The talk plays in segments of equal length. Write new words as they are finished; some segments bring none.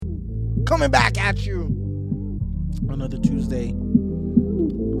Coming back at you. Another Tuesday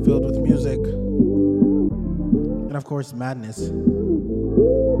filled with music. And of course, madness.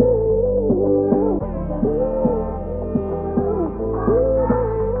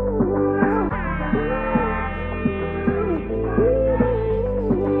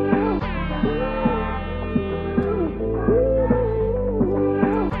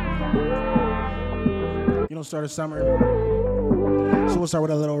 Start of summer, so we'll start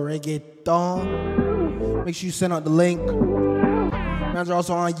with a little reggaeton. Make sure you send out the link. Fans are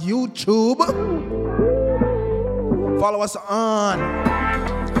also on YouTube. Follow us on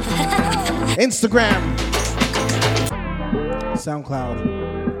Instagram,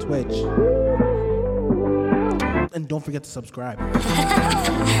 SoundCloud, Twitch, and don't forget to subscribe.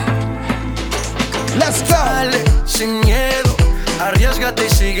 Let's go. Dale, sin miedo, arriésgate y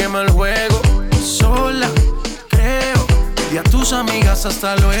sígueme el juego. Sola y a tus amigas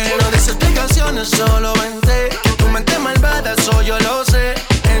hasta luego. No des explicaciones, solo vente. Que tu mente malvada, eso yo lo sé.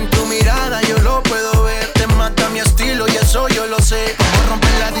 En tu mirada yo lo puedo ver. Te mata mi estilo y eso yo lo sé. Vamos a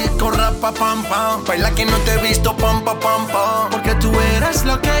romper la disco, rapa, pam, pam. Baila que no te he visto, pam, pam, pam, pam. Porque tú eres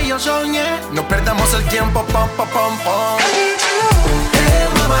lo que yo soñé. No perdamos el tiempo, pam, pam, pam, pam.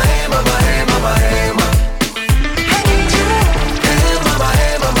 Mama, mama, mama, mama.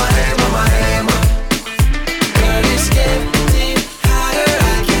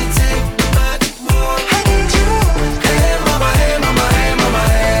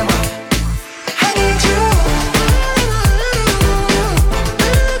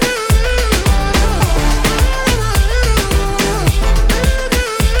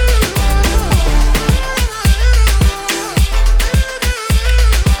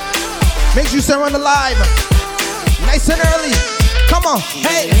 On the live, nice and early. Come on,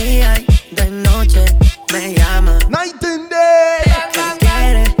 hey. De noche me llama. Night and day. ¿Qué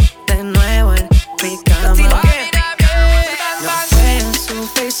quieres de nuevo en mi cama? No fue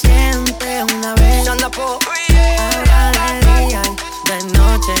suficiente una vez. Ahora de día y de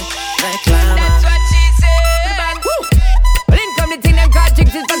noche reclama. Well, in come the thing and call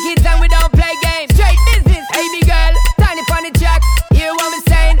chicks is for kids and we don't play games. Straight business, baby girl. Tiny funny track, hear what I'm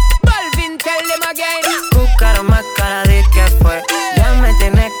saying. Tell them again. Buscaron más cara de que fue. Ya me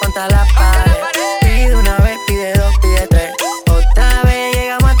tienes contra la pared. Pide una vez, pide dos, pide tres. Otra vez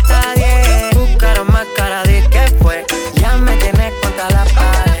llegamos hasta 10. Buscaron más cara de que fue. Ya me tienes contra la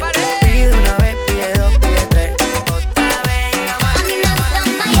pared. Pide una vez, pide dos, pide tres. Otra vez llegamos hasta 10. A mí me gustan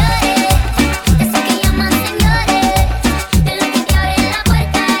mayores, esos que llaman señores. De los que te abren la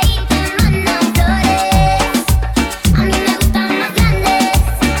puerta y te mandan flores. A mí me gustan más grandes.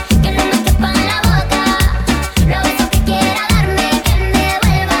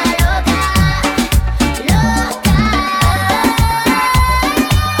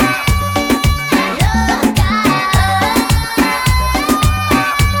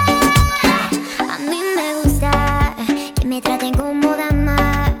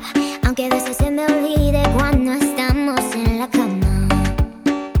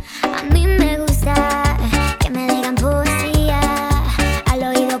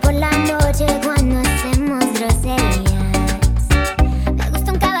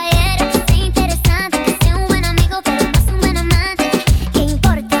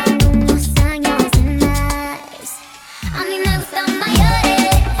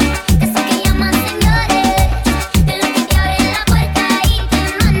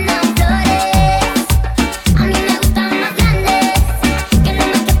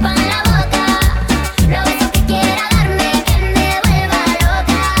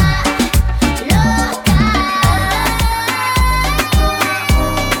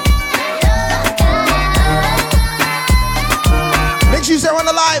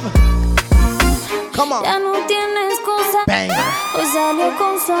 Ya no tiene excusa. Hoy salió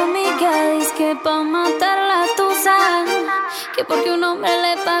con su amiga, dice que pa' matar la tusa. Que porque un hombre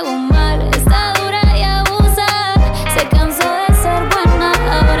le pagó mal, está dura y abusa. Se cansó de ser buena,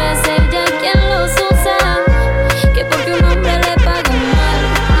 ahora es ella quien los usa. Que porque un hombre le pagó mal,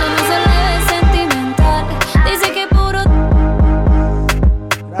 ya no se le ve sentimental. Dice que puro.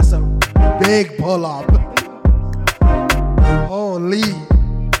 That's a big pull up. Holy.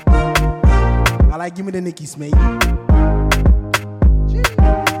 I like, give me the Nicki Smake.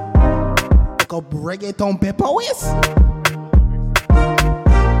 Like a reggaeton pepper whiz.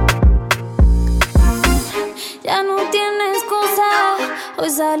 Ya no tiene excusa. Hoy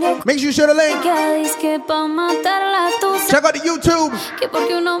salió. Make sure you share the link. Que dice que pa' matar la tusa. Check out the YouTube. Que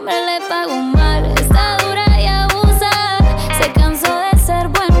porque un hombre le pagó mal, está dura y abusa. Se cansó de ser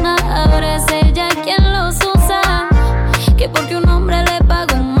buena, ahora es ella quien los usa. Que porque un hombre le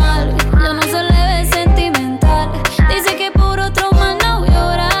pagó mal, ya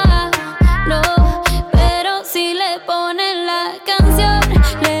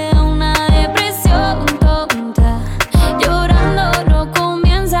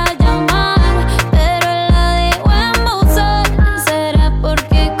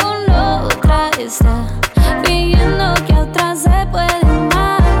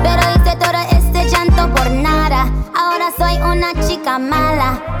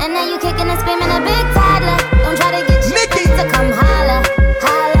holla. And now you kicking and screaming a big toddler. Don't try to get your friends to come holla,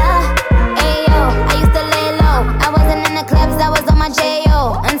 holla. Ayo, I used to lay low. I wasn't in the clubs, I was on my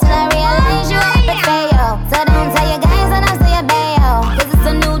J.O. Until I realized you epic fail. So don't tell your guys that I'm still your bayo. Cause it's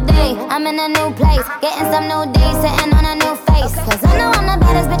a new day, I'm in a new place. Getting some new days, sitting on a new face. Cause I know I'm the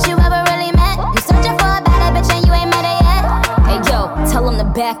baddest bitch you ever really met. You searching for a better bitch and you ain't met her yet. Hey yo, tell him to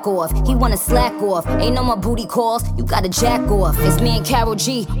back off. He wanna slack off. Ain't no more booty calls, you gotta jack off. It's me and Karol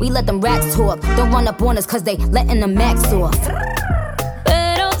G, we let them rats talk. Don't run up on us cause they letting the max off.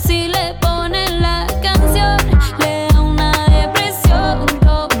 Pero si le ponen la canción, le da una depresión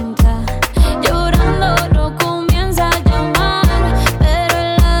tonta. Llorando lo comienza a llamar, pero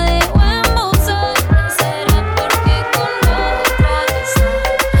él la dejó en buzón. Será porque con otra está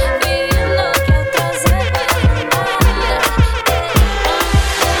pidiendo que otra se vaya.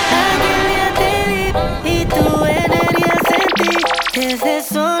 Y tu energía sentí. Desde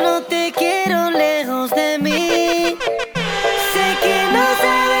eso no te quiero lejos de mí. Sé que no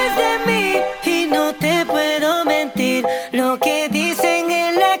sabes de mí y no te puedo mentir. Lo que dicen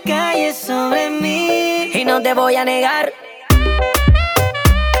en la calle sobre mí, y no te voy a negar.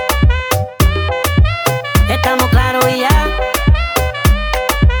 Estamos claros y ya.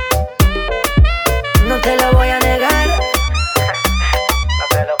 No te lo voy a negar. No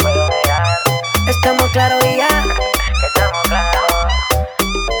te lo puedo negar. Estamos claros y ya. Estamos claros.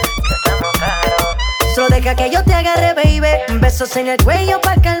 Estamos claros. Solo deja que yo te agarre, baby. Besos en el cuello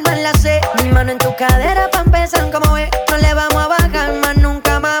pa' calmar la sed. Mi mano en tu cadera pa' empezar, como ves. No le vamos a bajar más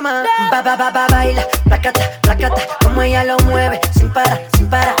nunca, mamá. Baila, placata, placata. Como ella lo mueve, sin parar, sin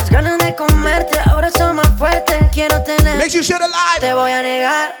parar. Las ganas de comerte, ahora son más fuertes. Quiero tener, Makes you shit alive. te voy a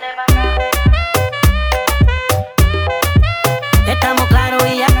negar. Estamos claros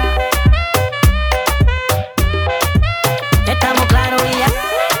y ya. Estamos claros y ya.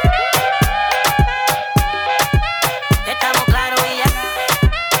 Estamos claros y ya.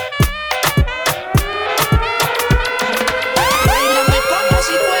 Báilame como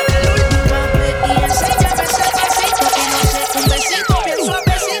si fuera la última vez y enséñame ese pasito que no sé, un besito bien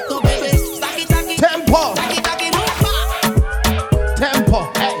suavecito, bebé. Taqui, taqui, Tempo. taqui, taqui, rumba. Tempo.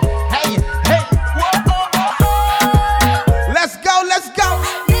 Hey, hey, hey. Let's go, let's go.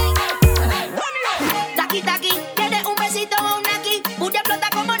 Taki taki, tienes un besito o un aquí. Booty explota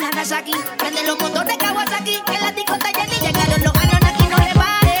como Nagasaki. Prende los motores Kawasaki. En la disco está llena y llegaron los Anunnaki. No le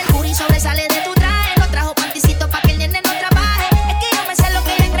bajes, el booty sobresale de tu traje. No trajo panticito pa' que el nene no trabaje. Es que yo me sé lo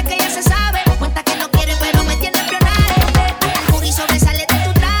que ella cree que ya se sabe. Cuenta que no quiere pero me tiene espionaje. El booty sobresale de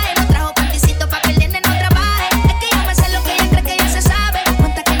tu traje. No trajo panticito pa' que el nene no trabaje. Es que yo me sé lo que ella cree que ya se sabe.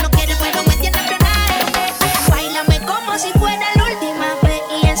 Cuenta que no quiere pero me tiene espionaje. Báilame como si fuera la última vez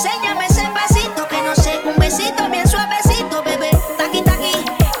y enséñame ese pasito que no sé, un besito bien suavecito, bebé. Taqui taqui,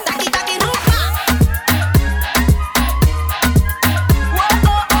 taqui taqui rumba.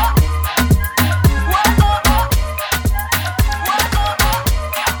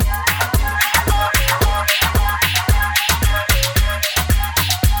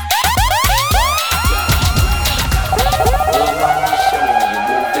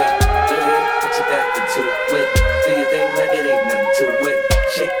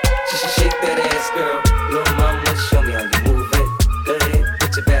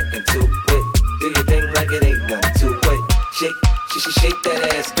 Shake that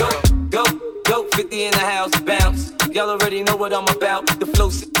ass, go, go, go. 50 in the house, bounce. Y'all already know what I'm about. The flow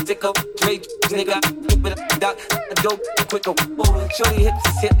sick up, Dre, nigga. Stupid doc, dope, quicker. Shorty hips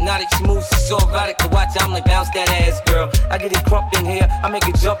is hypnotic, she moves so erotic to watch. I'm like bounce that ass, girl. I get it crump in here, I make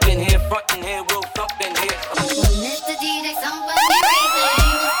it jump in here, front in here, we'll thump in here. Mr. DJ, somebody replay.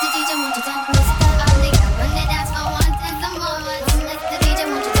 Mr. DJ, won't you turn this up? All they got run the dance for once and some more. Mr. DJ,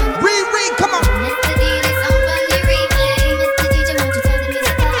 won't you turn Re, come on. Mr. DJ, somebody replay. Mr. DJ, won't you turn the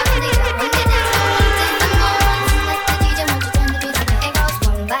music up? All they got run the dance for once and some more. Mr. DJ, won't you turn the music up? It goes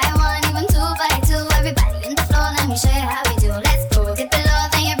one by one, even two by two. Everybody in the floor, let me show you how we do. Let's go. Dip it low,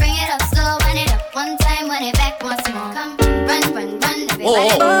 then you bring it up slow. Run it up one time, run it back once more. Come run, run, run,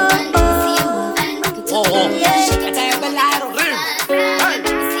 everybody run. See you move and rock it to the beat. Shake it to the beat.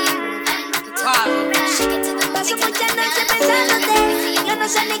 Paso muchas noches pensándote. Yo no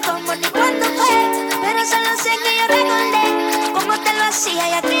sé ni cómo ni cuándo fue, pero solo sé que yo recordé cómo te lo hacía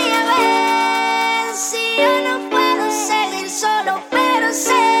y aquella vez. Si yo no puedo seguir solo, pero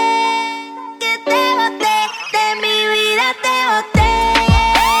sé que te boté, de mi vida te boté.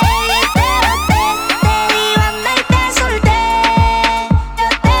 Y te boté, te di banda y te solté. Yo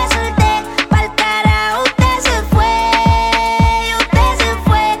te solté, pa'l carajo usted se fue. Y usted se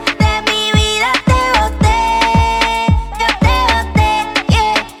fue, de mi vida te boté. Yo te boté,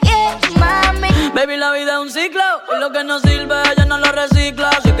 reciclo y lo que no sirve ya no lo reciclo.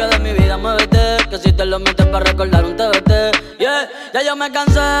 Así que de mi vida muévete, que si te lo metes para recordar un TBT. Yeah, ya yo me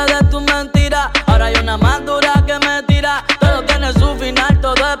cansé de tus mentiras. Ahora hay una más dura que me tira. Todo tiene su final,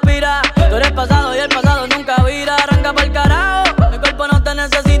 todo expira. Tú eres pasado y el pasado nunca vira. Arranca pa'l carajo, mi cuerpo no te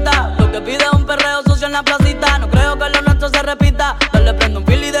necesita. Lo que pide es un perreo sucio en la placita. No creo que lo nuestro se repita. Dale, prendo un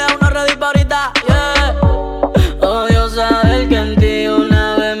fil y deja uno ready pa' ahorita. Yeah, odio saber que en ti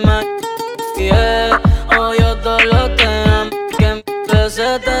una vez más. Yeah, odio todos los temas que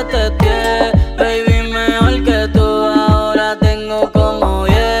empecé te testeé. Baby, mejor que tú ahora tengo como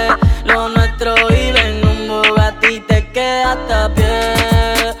 10. Lo nuestro vive en un Bugatti, te quedaste a pie.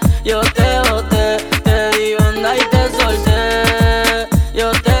 Yo te boté, te di onda y te solté.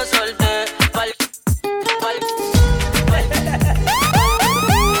 Yo te solté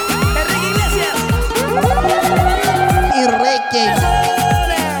Enrique Iglesias Y Reque.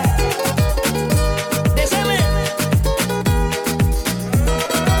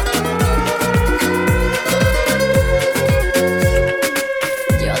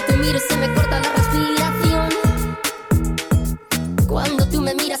 Yo te miro y se me corta la respiración. Cuando tú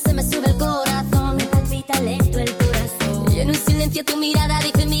me miras se me sube el corazón. Me palpita lento el corazón. Y en un silencio tu mirada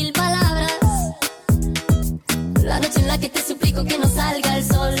dice 1000 palabras. La noche en la que te suplico que no salga el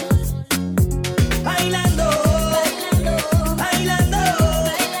sol. bailando, bailando, bailando.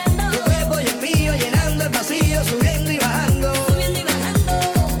 Tu cuerpo y el mío llenando el vacío, subiendo y bajando.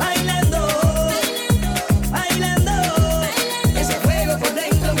 Bailando, bailando. Ese fuego por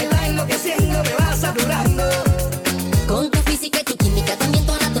dentro me va enloqueciendo, me va saturando. Con tu física y tu química, también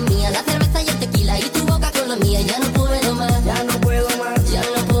tu anatomía, la cerveza y el tequila y tu boca con la mía. Ya no puedo más, Ya no puedo más, ya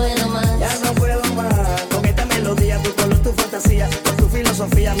no puedo más. ya no puedo más. Con esta melodía, tu color, tu fantasía, con tu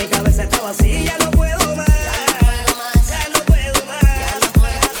filosofía, mi cabeza está vacía. Ya no puedo más, ya no puedo más.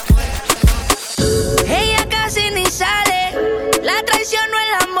 Ella casi ni sale, la traición no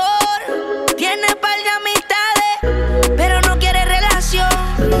el amor. Tiene par de amistades, pero no quiere relación.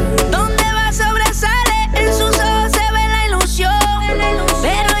 Donde va sobresale, en sus ojos se ve la ilusión.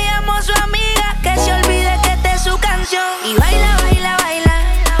 Pero llamó a su amiga que se olvide que esta es su canción. Y baila, baila, baila,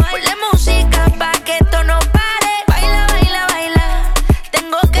 ponle música pa' que esto no pare. Baila, baila, baila,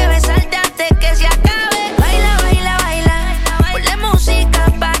 tengo que besarte antes que se acabe. Baila, baila, baila, ponle música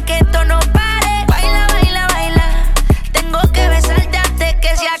pa' que esto no pare. Baila, baila, baila, tengo que besarte antes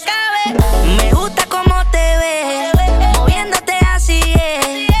que se acabe. Me gusta cómo te ves, moviéndote así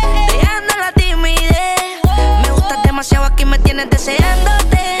es, dejando la timidez. Me gustas demasiado, aquí me tienes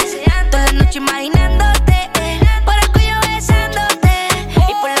deseándote. Toda la noche imaginándote, por el cuello besándote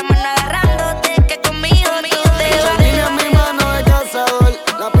y por la mano agarrándote, que conmigo tú te vas. Tiene mi mano de cazador,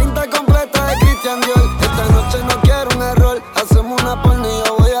 la pinta completa de Christian Dior. Esta noche no quiero un error, hacemos una porno y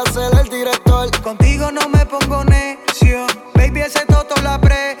yo voy a ser el director. Contigo no me pongo necio, baby, ese toto la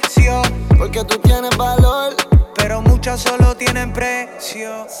aprecio. Porque tú tienes valor, Pero muchas solo tienen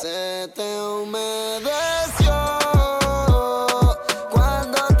precio. se te humedeció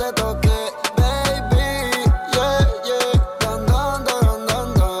cuando te toqué, baby. Yeah, yeah. Don, don, don,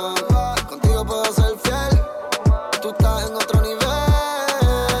 don, don. Contigo puedo ser fiel, tú estás en otro nivel,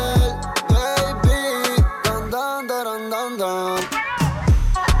 baby. Don, don, don, don, don.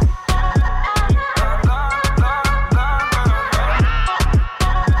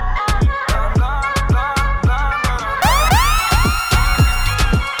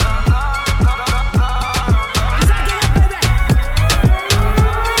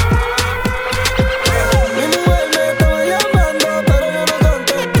 Mi mujer me estaba llamando, pero yo no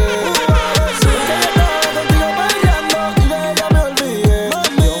contesté. Sé que yo estaba contigo peleando y de ella me olvidé.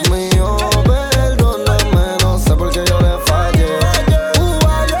 Dios mío, perdóname, no sé por qué yo le fallé.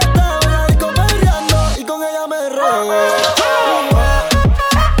 Yo estaba en la disco peleando y con ella me regué.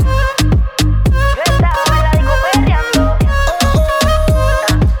 Yo estaba en la disco peleando.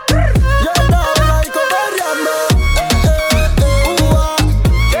 Yo estaba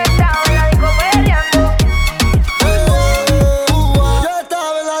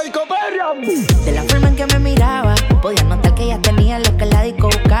en la disco peleando. De la forma en que me miraba, podía notar que ella tenía lo que la disco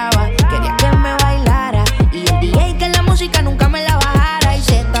buscaba. Quería que me bailara y el DJ que la música nunca me la bajara. Y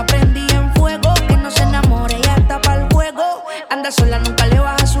se está prendida en fuego, que no se enamore, ella está pa'l juego. Anda sola, nunca le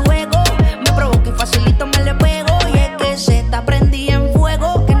baja su ego. Me provoca y facilito me le pego. Y es que se está prendida en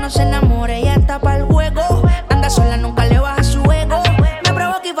fuego, que no se enamore, ella está pa'l juego. Anda sola, nunca le baja su ego. Me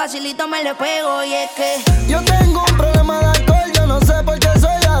provoca y facilito me le pego. Y es que Yo tengo un problema de alcohol, yo no sé por qué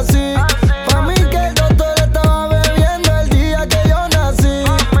soy así. Pa' mí que el doctor estaba bebiendo el día que yo nací.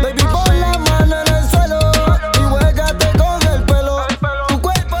 Baby, pon la mano en el suelo y juégate con el pelo. Tu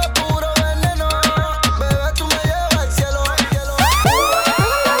cuerpo es puro veneno, bebé,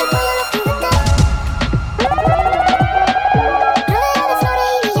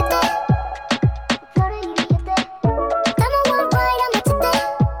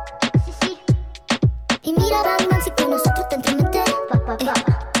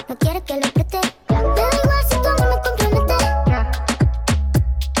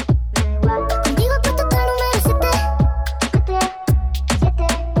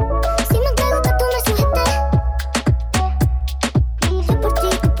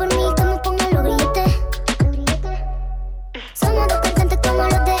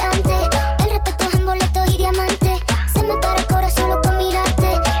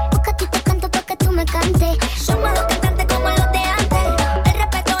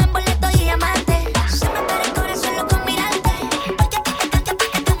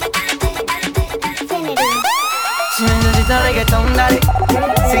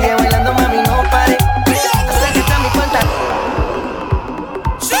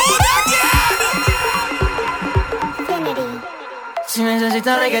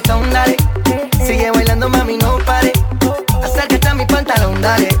 necesitas reggaetón, dale. Sigue bailando, mami, no pare. Acércate a mi pantalón,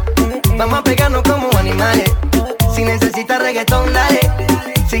 dale. Vamos a pegarnos como animales. Si necesitas reggaetón, dale.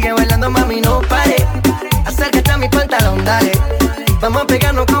 Sigue bailando, mami, no pare. Acércate a mi pantalón, dale. Vamos a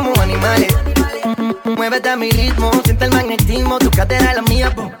pegarnos como animales. Muévete a mi ritmo, siente el magnetismo. Tu cadera es la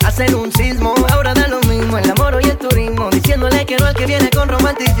mía, hacen un sismo. Ahora da lo mismo, el amor y el turismo. Diciéndole que no al que viene con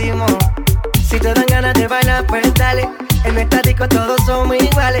romanticismo. Si te dan ganas de bailar, pues dale. En el estático todos somos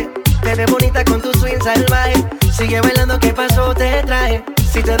iguales. Te ves bonita con tu swing salvaje. Sigue bailando, ¿qué pasó? Te traje.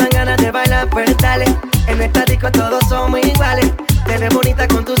 Si te dan ganas de bailar, pues dale. En el estático todos somos iguales. Te ves bonita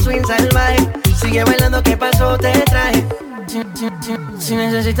con tu swing salvaje. Sigue bailando, ¿qué pasó? Te traje. Si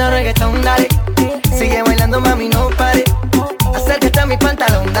necesitas reggaetón, dale. Sigue bailando, mami, no pare. Acércate a mi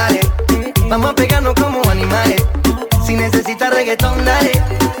pantalón, dale. Vamos a pegarnos como animales. Si necesitas reggaetón, dale.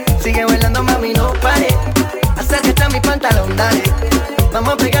 Sigue bailando, mami, no pare. Acércate a mi pantalón, dale.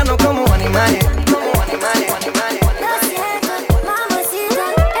 Vamos a pegarnos como animales. Como animales, animales. Lo siento, mamacita,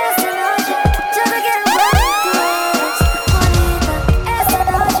 esta noche yo te quiero ver. Tú eres bonita, esta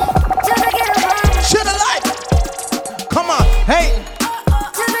noche yo te quiero ver. Shut the light. Come on, hey.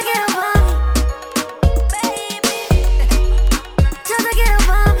 Yo te quiero mami, baby. Yo te quiero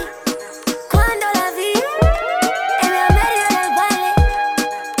mami. Cuando la vi en el medio del baile,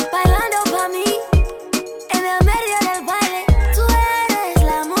 bailando pa' mí, en el medio del baile. Tú eres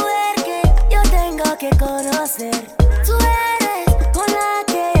la mujer que yo tengo que conocer. Tú eres con la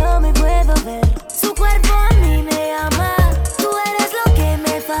que yo me puedo ver. Su cuerpo a mí me ama. Tú eres lo que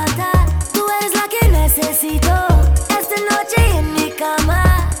me falta. Tú eres la que necesito esta noche en mi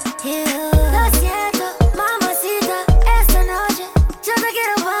cama. Lo siento, mamacita, esta noche yo te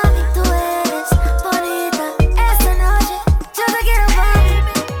quiero mami. Tú eres bonita, esta noche yo te quiero mami.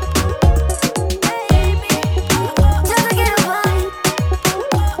 Yo te quiero mami.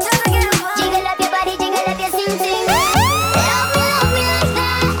 Yo te quiero mami. Jiggle up your body, jiggle up your sing sing. Love me like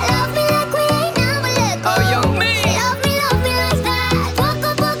that. Love me like we ain't never let go. Oh, young me. Love me like that. Poco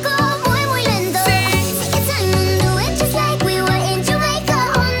a poco, muy muy lento. Take your time and do it just like we were in Jamaica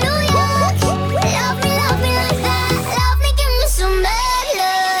or New York. Love me like that. Love me, give me some bad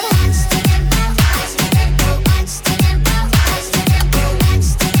love.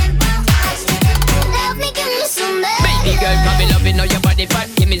 Love me, give me some bad Baby girl, come me loving all your body fat.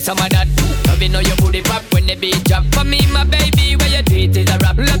 Give me some of that. Loving all your booty pop when the beat drop. For me, my baby, where you do it is a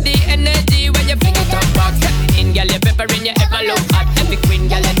rap. Love the energy when you bring it up back. Step in, girl, you peppering, you ever look hot. Every queen,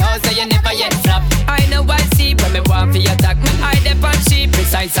 girl, you know, so you never yet flop. I know I see when me want for your attack. Me eye dep on she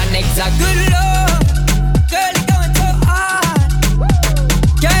precise and exact. Good lord, girl, you going so hard.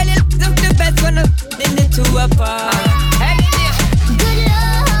 Girl, you look the best when I'm in the two apart. Hey, Good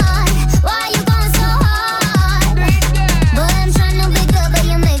Lord, why you going so hard? Boy, I'm trying to pick up, but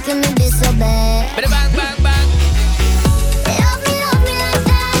you're making me be so bad. bang, bang, bang. Love me like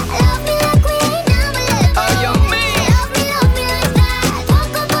that. Love me like we ain't never let go. Oh, young me. Love me like that.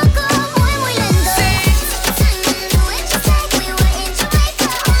 Poco a poco, muy muy lento. Take your time and do it just like we were in Jamaica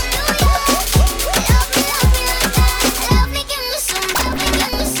or New York. Love me like that. Love me, give me some, love me,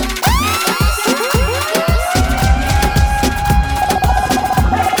 give me some.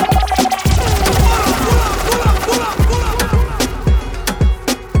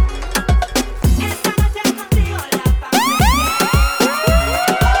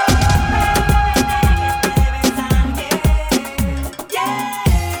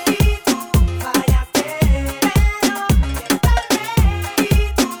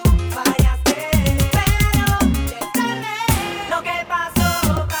 Lo que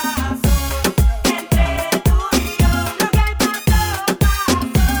pasó, pasó entre tú y yo. Lo que pasó, pasó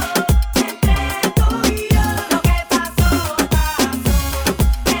entre tú y yo. Lo que pasó, pasó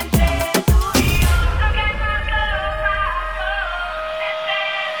entre tú y yo. Lo que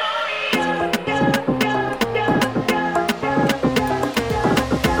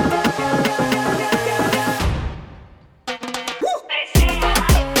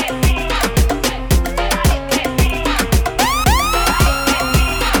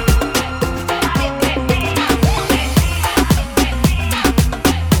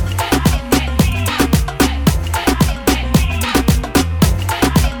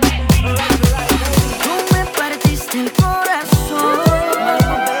Tú me partiste el corazón,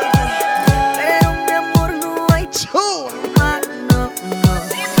 pero mi amor no hay más, no.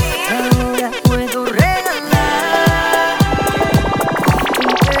 Ahora puedo regalar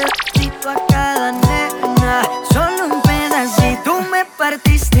un pedacito a cada nena, solo un pedacito. Tú me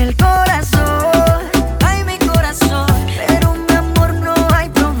partiste el corazón, ay mi corazón, pero mi amor no hay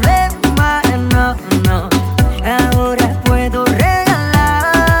problema, no. Ahora puedo regalar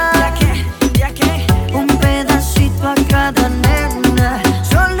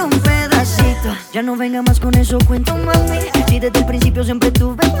Ya no venga más con eso, cuento mami. Si desde el principio siempre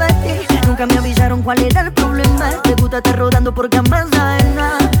tuve fe, nunca me avisaron cuál era el problema. Te gusta estar rodando por camas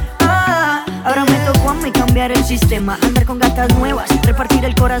ajenas. Ahora me tocó a mí cambiar el sistema, andar con gatas nuevas, repartir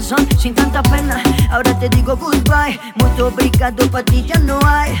el corazón sin tanta pena. Ahora te digo goodbye, mucho obrigado, pa' ti ya no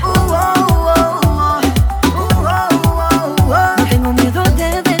hay. No tengo miedo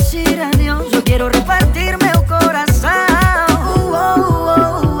de decir adiós, yo quiero repartirme el corazón.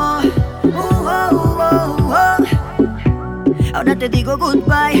 Ahora te digo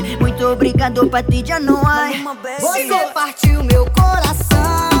goodbye, muito obrigado, pa' ti já não hay. Você partiu meu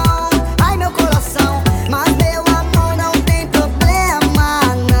coração, ai meu coração. Mas meu amor não tem problema,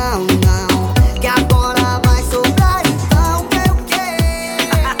 não, não. Que agora vai sobrar então eu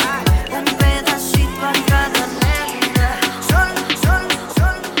quero pedacito a cada negra. Sol, sol,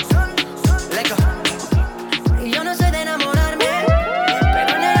 sol, sol, sol. Leco. Y yo no soy de enamorarme,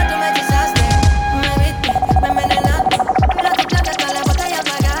 pero nena tú me hechizaste. Me viste, me envenenaste. Hasta la botella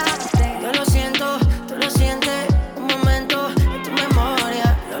apagaste. Yo lo siento, tú lo sientes. Un momento en tu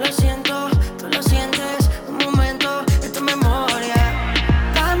memoria. Yo lo siento, tú lo sientes. Un momento en tu memoria.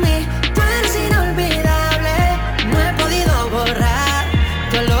 Para mí, tú eres inolvidable. No he podido borrar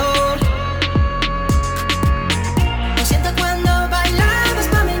tu olor. Lo siento cuando bailabas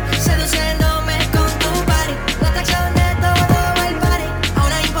pa' mí, seduciéndome con tu body. La atracción de todo el party.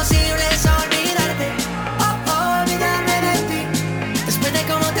 Ahora imposible es olvidarte. Olvidarme de ti. Después de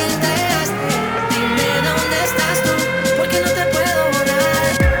cómo te entregaste, dime dónde estás tú, porque no te puedo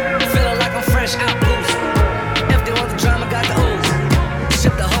borrar. Feeling like I'm fresh out booze. If they want the drama, got the ooze.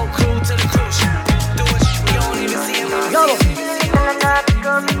 Ship the whole crew to the cruise. Do it, we don't even see it.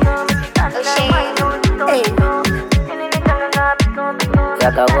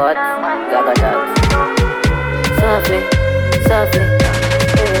 Gaga what? Gaga that. Softly, softly.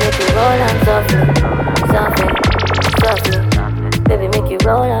 Baby, make you roll on softly. Softly, softly. Baby, make you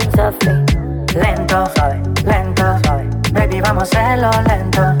roll on softly. Lento, suave, lento, suave. Baby, vamos a hacerlo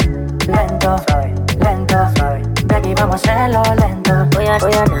lento. Lento, suave, lento, suave. Baby, vamos a hacerlo lento. Oya,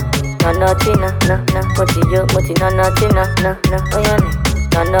 no, china, no, motillo, no, china, no, oya,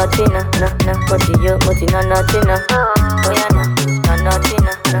 no, china, no, motillo, no, china. Oya, no,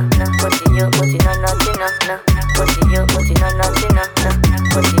 china, no, motillo, no, china, no, motillo, no, china, no,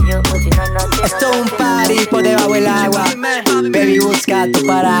 motillo, no, china. Esto es un party por debajo del agua. Baby, busca tu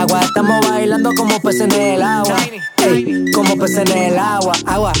paraguas. Estamos bailando como peces en el agua. Ey, como peces en el agua.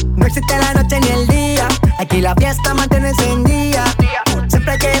 No existe la noche ni el día. Aquí la fiesta mantiene encendida.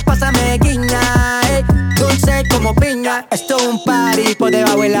 Siempre que pasa me guiña. Ey, dulce como piña. Esto es un party por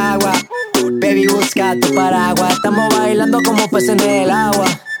debajo del agua. Baby, busca tu paraguas. Estamos bailando como peces en el agua.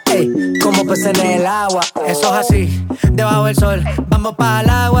 Ey, como peces en el agua. Eso es así, debajo del sol. Vamos para el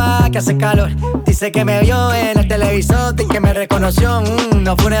agua que hace calor. Dice que me vio en el televisor y que me reconoció.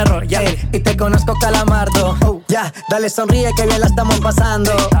 No fue un error, ya. Y te conozco, Calamardo. Ya, dale sonríe que bien la estamos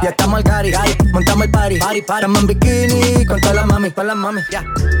pasando. Ya estamos al cari, montamos el party. Estamos en bikini con todas las mami, ya.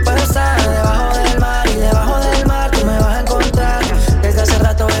 Puedo estar debajo del mar y debajo del mar tú me vas a encontrar. Desde hace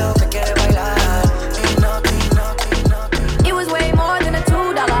rato veo que quieres bailar. It was way more than a $2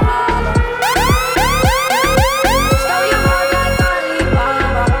 holler. Stole your heart like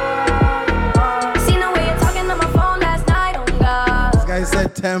Alibaba. Seen the way you're talking on my phone last night, oh God. This guy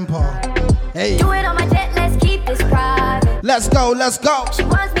said tempo. Hey. Do it on my jet, let's keep this private. Let's go, let's go. She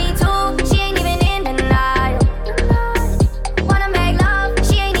wants me too, she ain't even in denial. Wanna make love,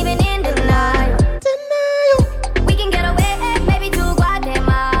 she ain't even in denial. We can get away, maybe to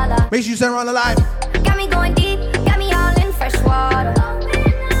Guatemala. Make sure you send her on the line. Got me going deep, got me all in fresh water.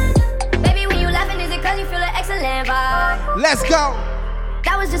 Baby, when you laughing, is it cause you feel an excellent vibe? Let's go.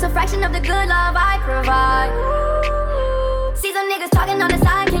 That was just a fraction of the good love I provide. See some niggas talking on the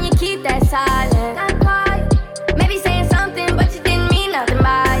side, can you keep that silent? Not quiet. Maybe saying something, but you didn't mean nothing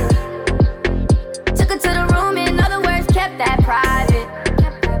by it. Took her to the room, in other words, kept that private.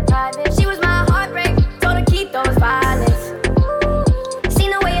 She was my heartbreak, told her keep those violets. Seen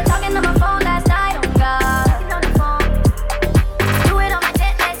the way you're talking on my phone last night, oh God. Do it on my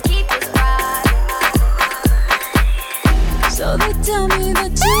jet, let's keep this private. So they tell me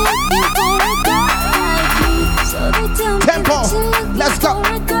that you're looking for a girl like me. So they tell me Tempo. that you're looking Let's go.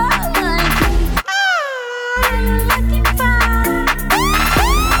 for a girl like me. You're looking for a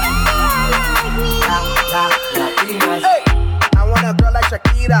girl like me. Hey, I want a girl like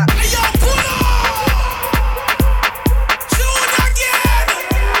Shakira.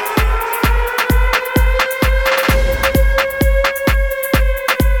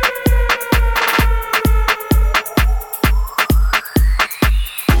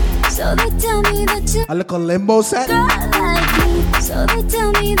 So they tell me that you A little limbo set. girl like me. So they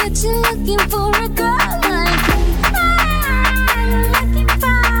tell me that you're looking for a girl like me. You're looking for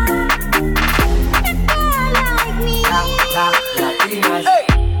a girl like me. Hey,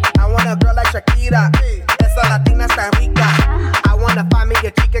 I want a girl like Shakira. Esa latina está rica. I want a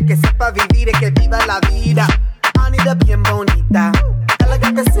familia chica que sepa vivir y que viva la vida. Anita bien bonita,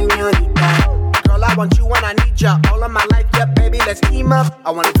 elegante señorita. Girl, I want you when I need ya. All of my life, yeah, baby, let's team up.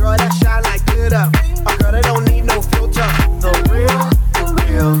 I want a girl that shine like glitter. A girl that don't need no filter. The real.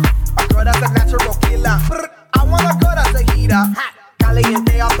 A girl that's a natural killer. I want a girl that's a heater.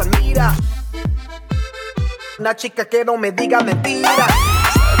 Caliente off the meter. Una chica que no me diga mentira.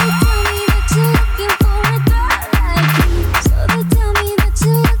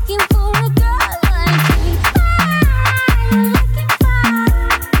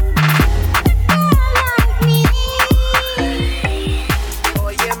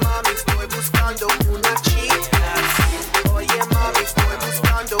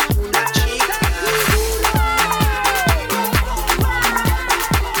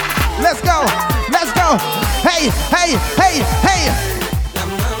 Hey. La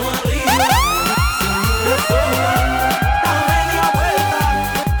mano arriba, cintura sola, da media vuelta,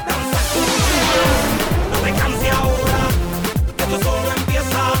 danza conmigo, no te canses ahora, que esto solo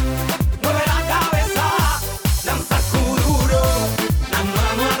empieza, mueve la cabeza, danza duro, la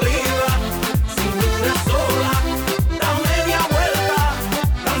mano arriba, cintura sola, da media vuelta,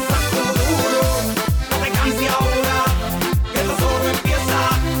 danza duro, no te canses ahora, que esto solo empieza,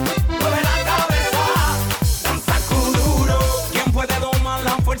 mueve la cabeza, danza duro. ¿Quién puede domar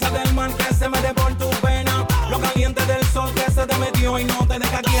la fuerza del mar que se mete por tu pena? Lo caliente del sol que se te metió y no te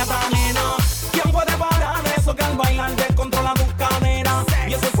deja quieta, nena. ¿Quién puede parar eso que al bailar descontrola tus caderas?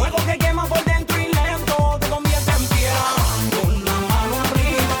 Y ese fuego que quema por dentro y lento te convierte en piedra. Con la mano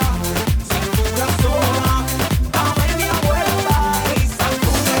arriba, cintura sola, da media vuelta y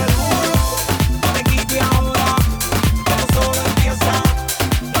sacude duro. No te quites ahora, que esto solo empieza.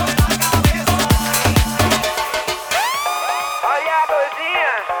 Mueve la cabeza. Olha a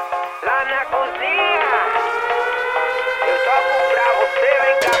cozinha, lá na cozinha. Eu toco pra você,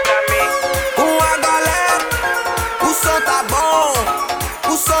 vem cá pra mim. Uma galera, o som tá bom,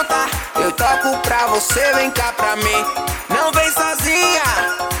 o som tá. Eu toco pra você, vem cá pra mim. Não vem sozinha,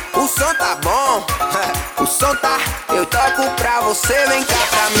 o som tá bom, o som tá. Eu toco pra você, vem cá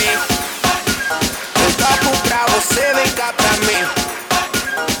pra mim. Eu toco pra você, vem cá pra mim.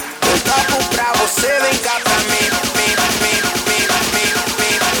 Eu toco pra você, vem cá pra mim.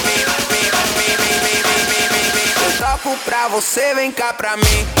 Eu toco pra você, vem cá pra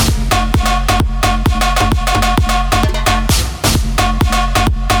mim.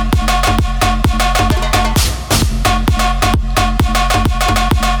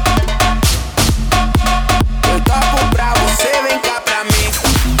 Eu toco pra você, vem cá pra mim.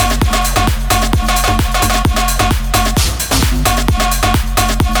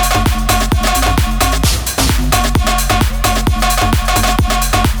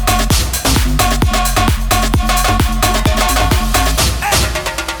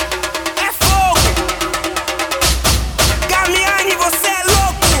 É fogo! Gamiani, você é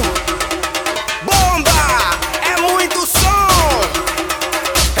louco! Bomba! É muito som!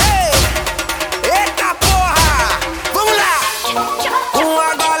 Ei! Eita porra! Vamos lá! Uma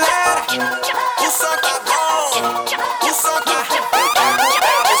galera! O som tá bom! O som tá... Eu toco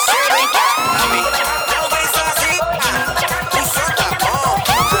pra você, vem cá pra mim. Não vem sozinha! O som tá bom!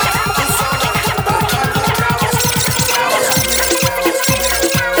 O som tá... Eu toco pra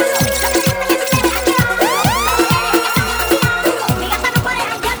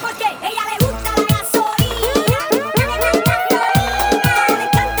Porque ella le gusta la gasolina. Dame más gasolina. Le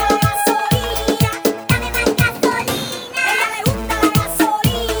encanta la gasolina. Dame más gasolina. Ella le gusta la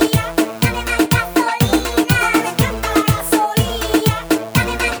gasolina. Dame más gasolina. Le encanta la gasolina.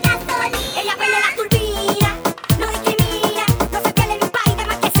 Dame más gasolina. Ella prende la turbina. No discrimina. No se pierde ni un país de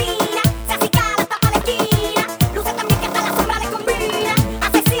marquesina. Se acicala hasta Palestina. Luce también que hasta la sombra le combina.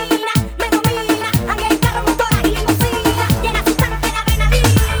 Asesina, me domina. Anga en carro, motora y limusina. Llena su tanque de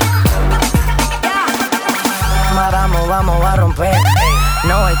adrenalina. Vamos a romper.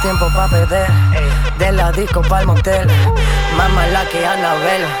 No hay tiempo pa' perder. De la disco pa'l motel. Más mala que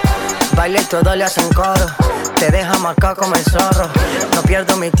Anabel. Baile y todo le hacen coro. Te deja marcado como el zorro. No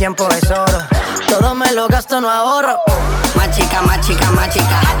pierdo mi tiempo, es oro. Todo me lo gasto, no ahorro. Más chica, más chica, más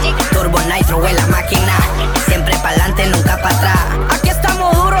chica. Turbo Nitro en la máquina. Siempre pa'lante, nunca para atrás. Aquí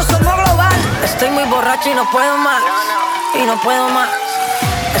estamos duros, somos global. Estoy muy borracho y no puedo más. Y no puedo más.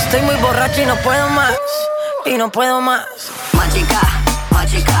 Estoy muy borracho y no puedo más. Y no puedo más. Más chica, más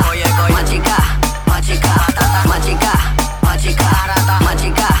chica. Oye,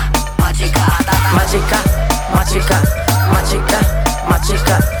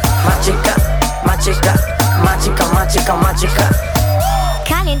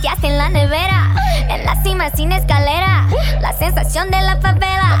 limpiaste en la nevera. En la cima sin escalera. La sensación de la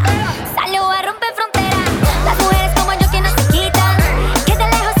favela. Salió a romper fronteras. Las mujeres como yo que no se quitan. Que de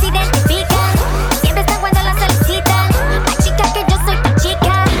lejos se identifican. Siempre están cuando las solicitan. Más chica que yo soy tu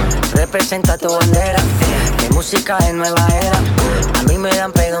chica. Representa tu bandera. Mi música es nueva era. A mí me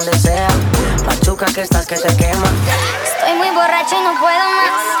dan play donde sea. Machuca que estás que te quema. Estoy muy borracha y no puedo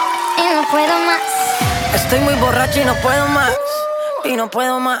más. Y no puedo más. Estoy muy borracha y no puedo más. Y no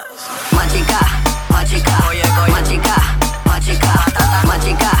puedo más. Machica, machica, oye, oye. Machica, machica,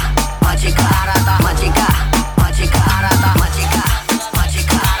 machica, machica, machica, machica, machica, machica, machica,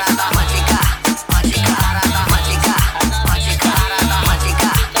 machica, machica, machica,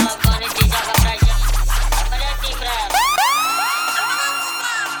 machica.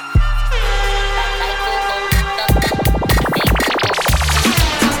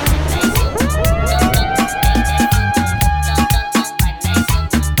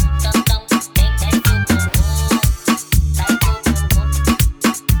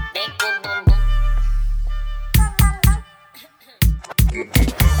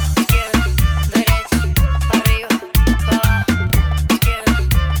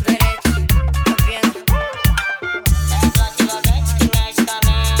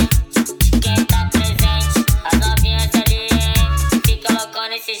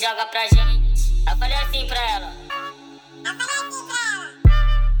 Se joga pra gente. Eu falei assim pra ela.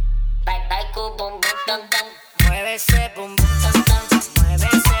 Vai com o bumbum tam tam. Mueve esse bumbum tam tam. Mueve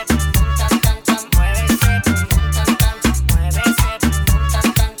esse bumbum tam tam tam. Mueve esse bumbum tam tam. Mueve esse bumbum tam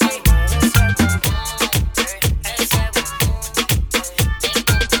tam. Mueve esse bumbum.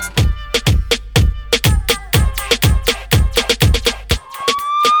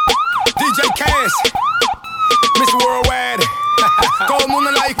 DJ Cass, Mr. Worldwide. Todo el mundo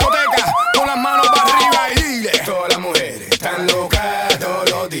en la discoteca, con las manos para arriba y dile. Todas las mujeres están locas, todos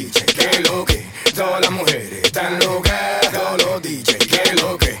los DJs, que lo que. Todas las mujeres están locas, todos los DJs, que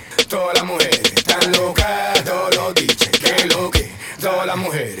lo que. Todas las mujeres están locas, todos los DJs, que lo que. Todas las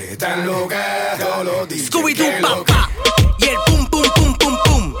mujeres están locas, todos los DJs. Scooby-Doo, papá. Y el pum pum pum pum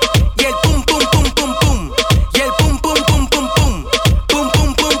pum. Y el pum pum pum pum pum. Y el pum pum pum pum pum. Pum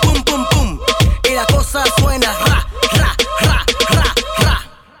pum pum pum pum pum. Y la cosa suena ra ra ra ra ra.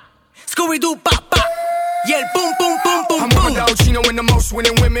 Scooby-Doo, papá. Y el pum pum pum pum pum. I'm Al Chino in the most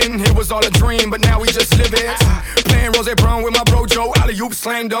winning women. It was all a dream, but now we just live it. Playing Rose Brown with my bro Joe. Alley-oop,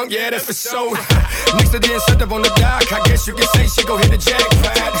 slam dunk, yeah, that's for sure. Next to the incentive on the dock, I guess you can say she go hit the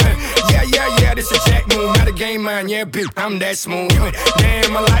jackpot. Yeah, this a jack move, not a game man, yeah, bitch, I'm that smooth.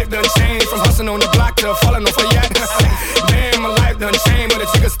 Damn, my life done changed from hustling on the block to falling off a yacht. Damn, my life done changed, but a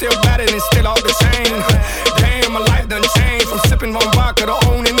chick still battered and still off the chain. Damn, my life done changed from sipping from vodka to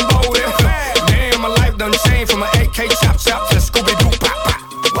owning the boat. Damn, my life done changed from an AK chop chop to Scooby-Doo pop pop.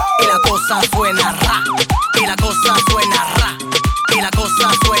 Y la cosa suena ra. Y la cosa suena ra. Y la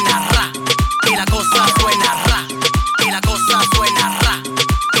cosa suena ra. Y la cosa suena ra. Y la cosa suena ra.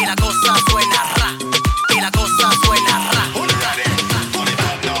 Y la cosa suena ra. Y la cosa suena ra.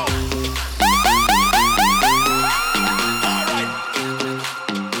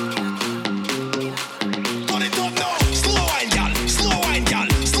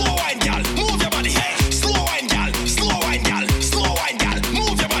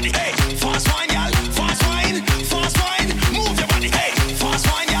 Fast wine, y'all.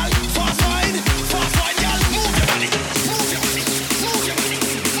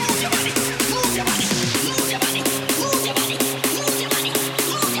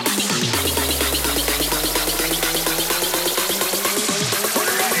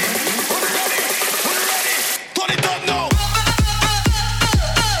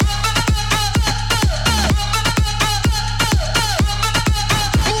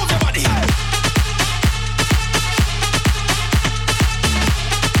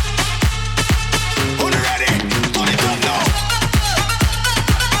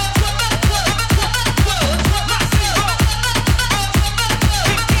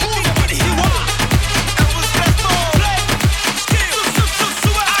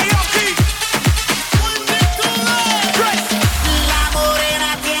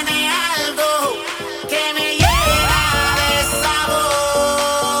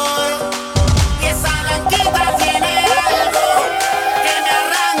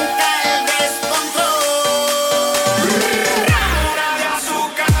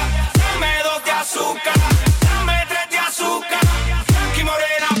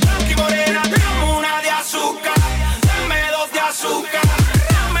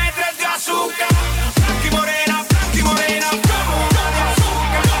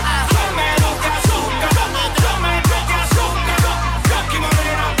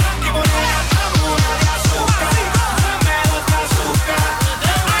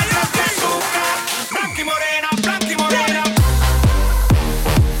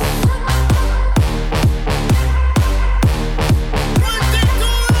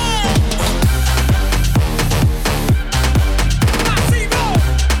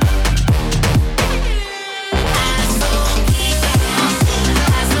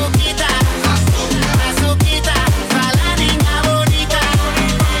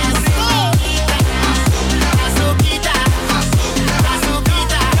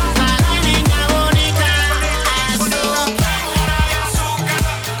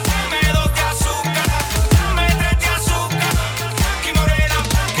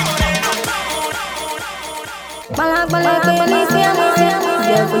 Balak balak penny siamoya.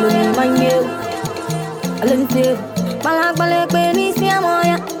 Girl follow me man you. Alente. Balak balak penny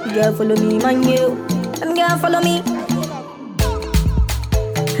siamoya. Girl follow me man you. And girl follow me.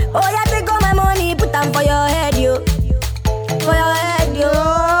 Oh yeah, take all my money, put them for your head, yo. For your head, yo.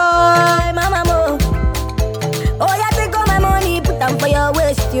 Mama mo. Oh yeah, take all my money, put them for your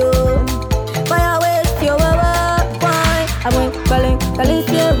waist, yo. For your waist, yo. Why? I went calling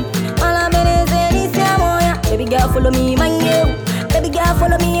you. All I'm in is any moya. Baby girl, follow me, man, you. Baby girl,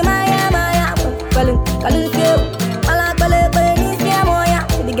 follow me, Maya. Calling you. All I'm calling any moya.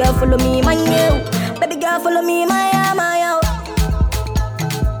 Baby girl, follow me, man, you. Baby girl, follow me, Maya.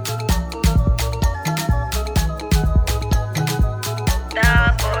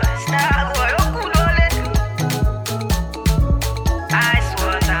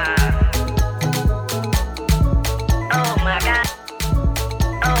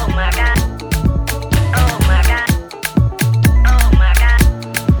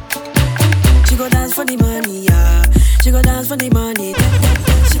 For the money, yeah. She go dance for the money.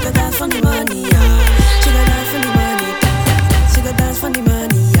 She go dance for the money, yeah. She go dance for the money. She go dance for the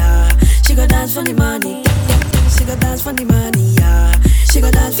money, yeah. She go dance for the money. She go dance for the money, yeah. She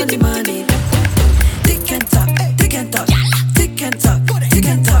go dance for the money. Tick and talk, tick and talk, tick and talk, tick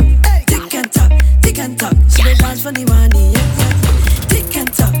and talk, tick and talk, tick and talk. She go dance for the money, yeah. Tick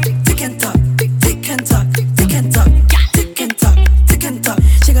and talk, tick and talk, tick and talk, tick and talk, tick and talk, tick and talk.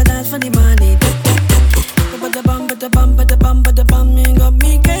 She go dance for the money. But the bum, you got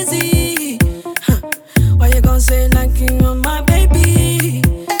me crazy. Why you gon' say like you on my baby?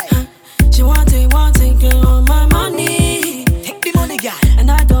 She want it, you on my money. Take the money, girl.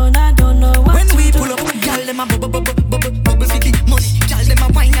 And I don't know what when to we pull up, girl, them a bubble for the money. Girl, them a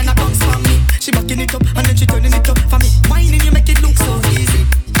wine and a bounce for me. She backing it up and then she turning it up for me. Whining, you make it look so easy.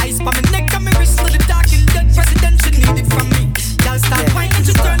 Ice for me neck and me wrist to the dark in dead president, she need it from me. Girl, start whining,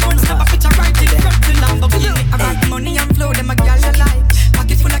 she turn one step, I put her right in front of the Lamborghini. I got the money and flow, them a girl you like.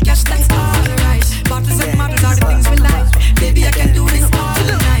 Pocket full of cash, that's alright. Bottles and models are the things we like. Baby, I can do this all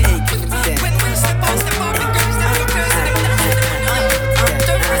night. When we step out, the girls, them go crazy.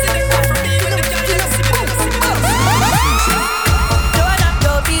 Turn president, come from me when the girl you see me. Joanna,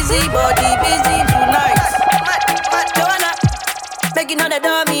 your busy body, busy tonight. Joanna, making all the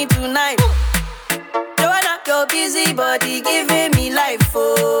dummy tonight. Joanna, your busy body giving me life,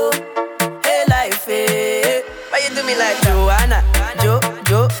 oh, hey life, hey. Why you do me like Joanna,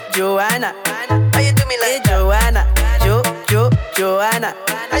 Joanna? Why you do me like Joanna, Joanna?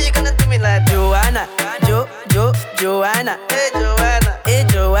 How you gonna do me like Joanna, Joanna? Hey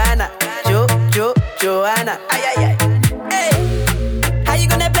Joanna, Joanna? Ay ay ay. Hey, how you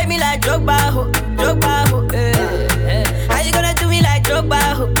gonna play me like Drogba, ho? Hey. How you gonna do me like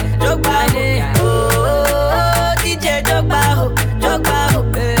Drogba, ho? Oh, DJ Drogba, ho?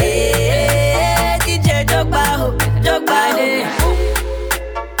 Hey, DJ Drogba, ho?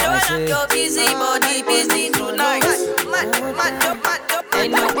 Joanna, your busy body, busy tonight.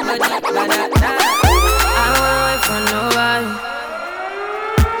 Ain't nobody better. I won't wait for nobody.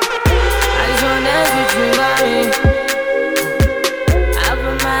 I just wanna dance with you, baby. I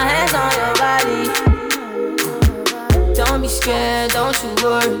put my hands on your body. Don't be scared, don't you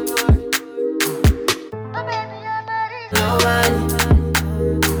worry. Nobody.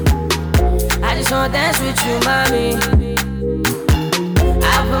 I just wanna dance with you, mommy. I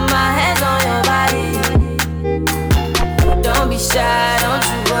put my hands on your body. Don't be shy, don't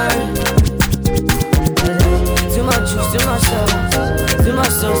you worry. Too much juice, too much sauce. Too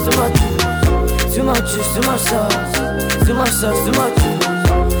much sauce, too much juice. Too much juice, too much sauce. Too much sauce, too much juice.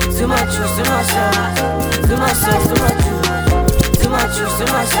 Too much juice, too much sauce. Too much sauce, too much juice. Too much juice, too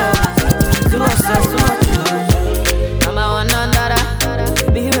much sauce. Too much sauce, too much juice. I'm a one another.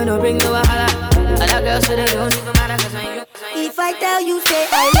 Be here, no bring no wahala. Other girls say they don't even matter 'cause when you. If I tell you, say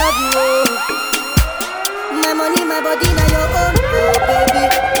I love you, oh. My money, my body, now your own, oh baby.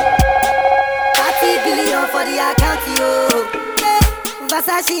 30 billion for the account, yo. Yeah.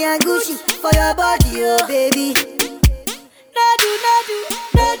 Versace and Gucci for your body, oh baby. No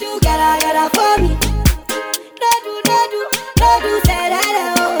do, gotta for me. No do, say that,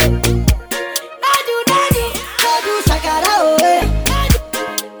 oh. No do, shakara, oh.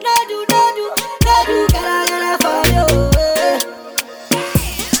 No do, gotta for you, oh.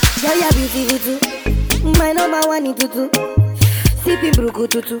 Girl, you're beautiful too. My number one in tutu. Sipping bruku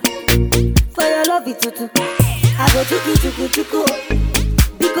tutu. For your love it tutu. I go chuku.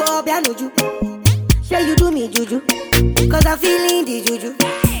 Biko obianuju. Say you do me juju. 'Cause I'm feeling the juju.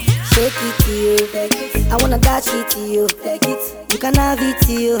 take it to you. I wanna dash it to you. You can have it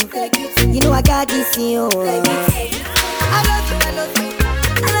to you. You know I got this in you. I love you, I love you.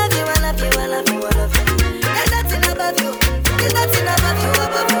 I love you, I love you, I love you, I love you. There's nothing above you. There's nothing above you,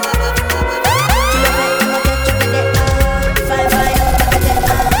 above you, above you, above you. Fire, fire,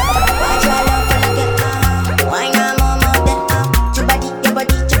 watch your love for like it. Why not more than your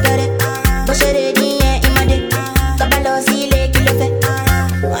body, check it. Push it in, yeah, in my dick. Kabalo, see, leg, kill it.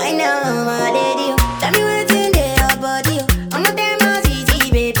 Why not more than you? Tell me what's in your body. I'm not damn easy,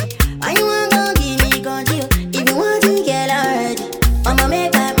 baby. Why you want to give me control? If you want to get already, I'ma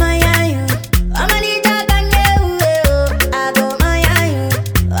make up my eye. I'ma need that can you. I go my eye.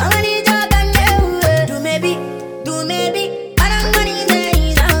 I'ma need that can you. Do maybe. I don't want it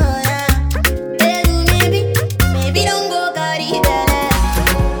days, oh yeah. Hey, do maybe don't go carry that.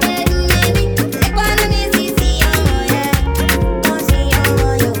 Hey, do maybe, like one of me see, oh yeah. Oh, see,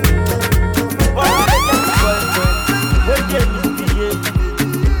 oh, yo.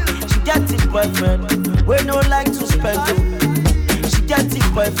 She got it boyfriend, we no like to spend it. She got it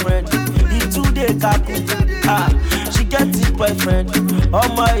boyfriend, he today kaku. She got it boyfriend, oh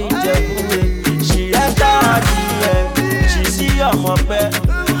my Ijebu. She enter her DM, she see ọmọ pẹ́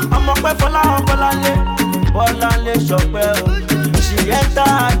Bọ́láńlé ṣọpẹ́ o. She enter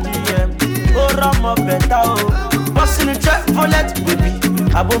her DM, ó rọ́mọ bẹ̀tà o. Bọ́sì ní Chevrolet baby,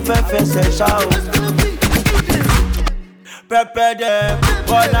 abófẹ́fẹ́ ṣẹ̀ṣá o. Pẹ́pẹ́ dẹ̀,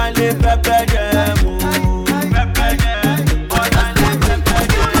 Bọ́láńlé pẹ́pẹ́ dẹ̀ mú. Pẹ́pẹ́ dẹ̀, Bọ́láńlé pẹ́pẹ́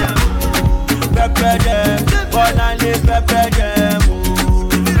dẹ̀ mú. Pẹ́pẹ́ dẹ̀, Bọ́láńlé pẹ́pẹ́ dẹ̀ mú.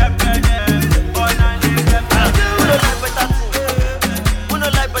 Pẹ́pẹ́ dẹ̀, Bọ́láńlé pẹ́pẹ́ dẹ̀ mú. Who no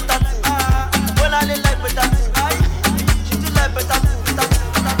like better thing? Bọ́láńlé like better thing. She do like better thing.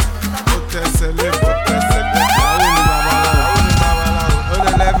 Ó tẹ̀sẹ̀lé, àwọn ni babaláwo. Ó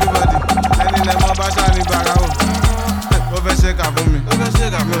lè lẹ́ everybody, ẹni lẹ́ mọ́ bá ṣáà ní bàrà o. Ó fẹ́ ṣe kà fún mi,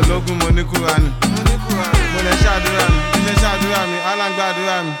 mi ò lógún mo ní Kúránì. Mo lè ṣàdúrà mi, ilé ṣàdúrà mi,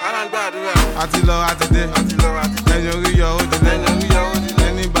 alágbàdúrà mi. Àti lọ àti dé, ẹ̀yìn orí yọ ó dilé.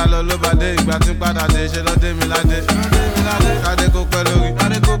 Ẹni bá lọ ló bá dé, ìgbà tí ń padà dé, ṣe lọ dé mi ládé. Kádé kó pẹ́ lórí,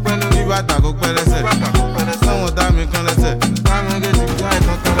 kí bàtà kó pẹ́ lẹ́sẹ̀. Sọ́wọ́n dá mi kan lẹ́sẹ̀, bámi gèjì gbá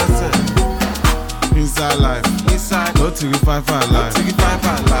ìkan kan lẹ́sẹ̀. Inside life, no to the five life.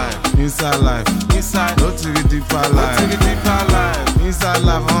 Inside life, no to the deeper life. Inside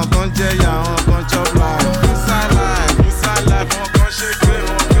life, àwọn kan jẹ́ ìyà, àwọn kan chop life. Inside life, àwọn kan ṣe gbé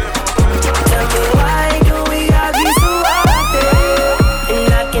wọn. Tell me why do we argue so often?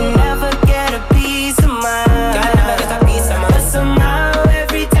 And I can never get a peace of mind. Gotta never get a peace of mind. But somehow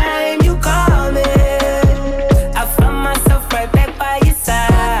every time you call me, I find myself right back by your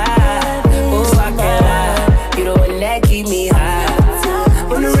side. Oh, I can't lie, you the one that keep me high.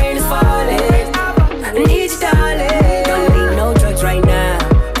 When the rain is falling, I need you, darling. Don't need no drugs right now,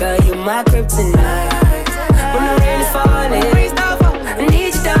 girl, you my kryptonite. When the rain is falling, I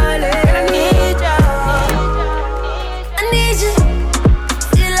need you, darling.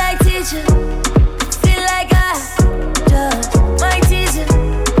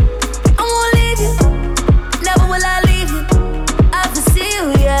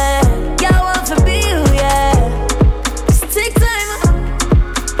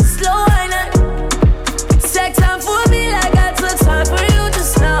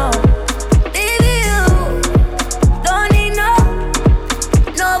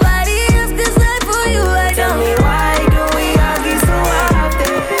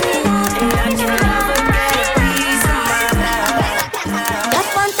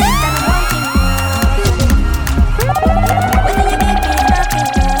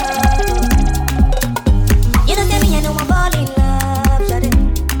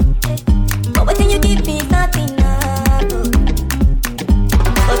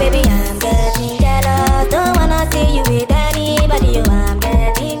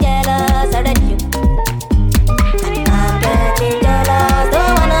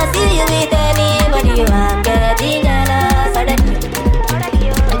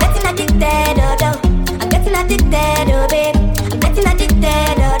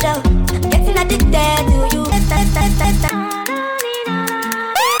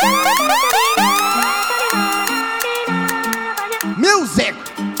 Music.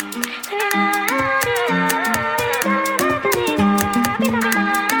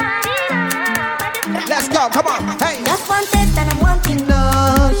 Let's go, come on, hey. Just one taste and I'm wanting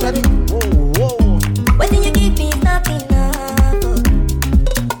love, shawty. What do you give me is not enough.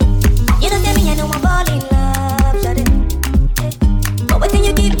 You don't tell me I know I'm all in love, shawty. But what do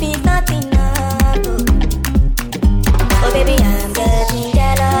you give me is not enough. Oh baby, I'm getting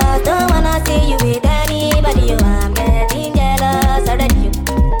jealous.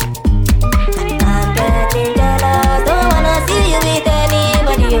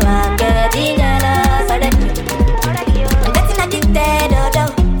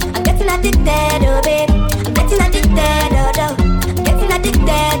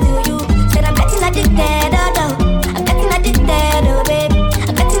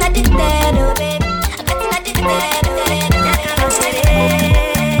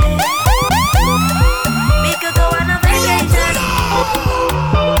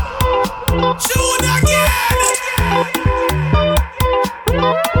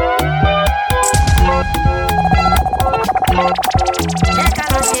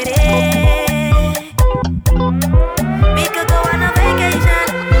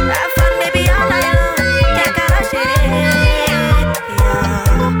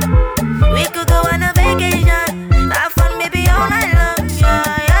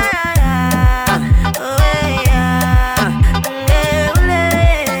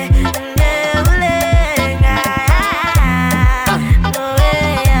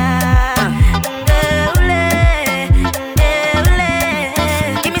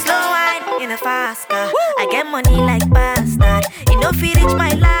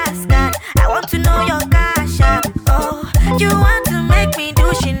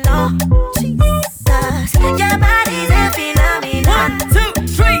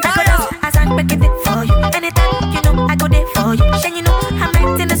 I'm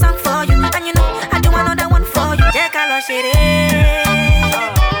writing a song for you, and you know I do another one for you. Check out our shit.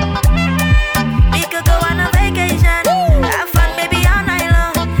 We could go on a vacation, have fun, baby, all night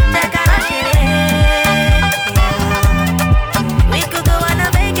long. Check out our shit. We could go on a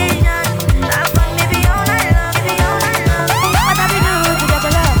vacation, have fun, baby, all night long, baby, all night long. What have you do to get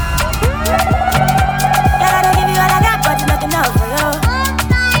your love? Girl, I don't give you all I got, but you not enough for you.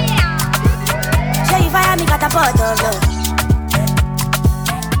 Show you fire, me got a pot of love.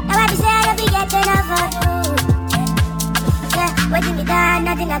 Now I be say I don't be getting enough of you. Yeah, waiting me down,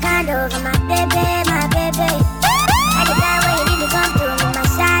 nothing I can't do for my baby, my baby. Anytime when you need me, come through me, my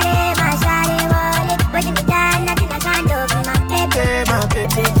shawty, wallet. Waiting me down, nothing I can't do for my baby, My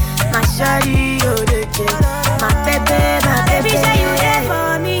baby, my shawty, oh, the kid. My baby, Baby, say you there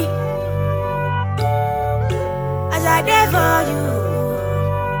for me, as I there for you.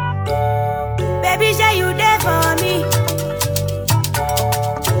 Baby, say you there for me,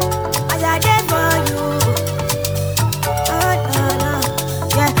 as I there for you. Oh, no, no.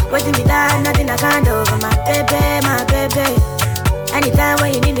 Yeah, waiting me down, nothing I can't do for my baby. Anytime when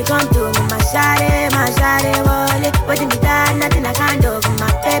you need me, come to me, my shawty, wallet. Waiting me down, nothing I can't do for my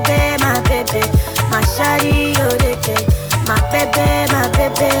baby. My shawty, oh, the kid. My baby.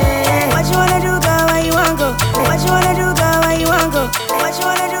 What you wanna do, girl, where you wanna go? What you wanna do, girl, where you wanna go? What you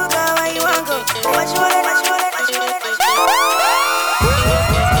wanna do, girl, where you wanna go? What you wanna do?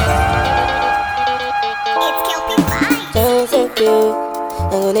 Don't so cute,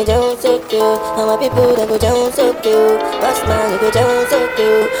 I'm gonna don't so cute. How my people that go down so cute. Boss man, you go down so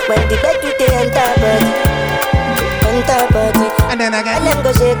cute. When the bed you stay on top of it, and then again, and them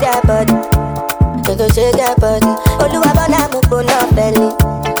go shake that body. They go shake that body. Oluwa bona mo bona belly.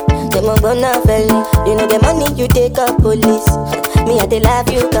 They mo bona belly. You know the money you take up police. Me I dey love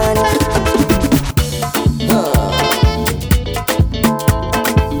you, gonna.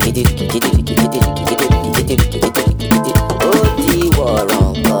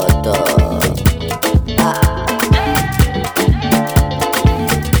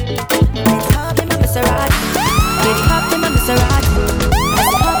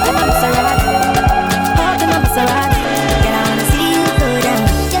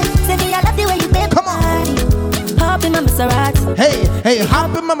 Hey,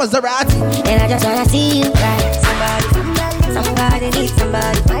 hop in my Maserati. And I just wanna see you right. Somebody needs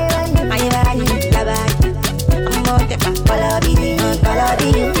somebody. My body, your body. I'm on the follow you.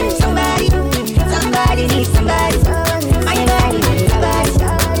 Somebody needs somebody. My body, your body.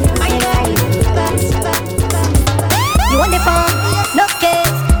 You want the phone? No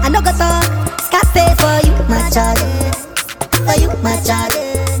case, I no go talk. Scarface for you, my child. For you, my child.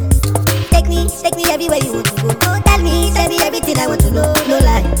 Take me everywhere you want to go. Tell me everything I want to know. No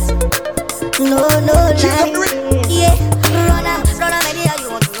lies, no lies. Yeah, run out, anyhow you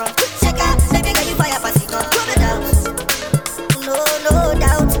want to run. Check out, baby girl, you fire passing on. No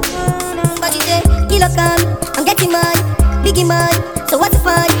doubt. But you say, kilo come, I'm getting money, biggie money. So what's the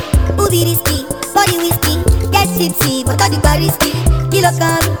fun? Booby risky, body whiskey, get tipsy, but all the bar risky. Kilo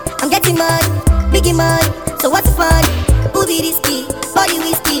come, I'm getting money, biggie money. So what's the fun? Booby risky, body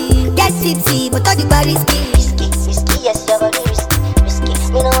whiskey, get tipsy, but all the bar risky. Risky, yes, your body risky.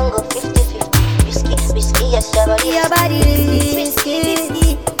 Me no want go 50-50. Risky, yes, your body Your body risky,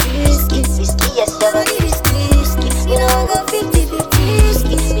 yes, your body risky. You know go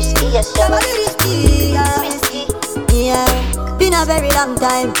 50-50. risky, yes, your body risky. Yeah, been a very long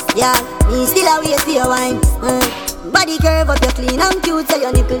time. Yeah, me still a wait for your wine. Body curve up, you clean and cute, so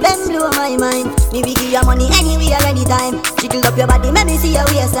your nipple them blow my mind. Me we give you money anywhere, anytime. Jiggle up your body, make me see your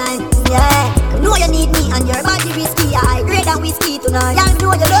waistline. Yeah, you know you need me and your body risky. I grade and whiskey tonight. Yeah, you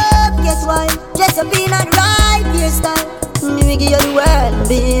know you love, guess why? Dress up in and right hairstyle. Me give you the world,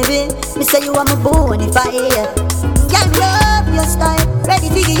 baby. Me say you are my bonafide. Yeah, love your style. Ready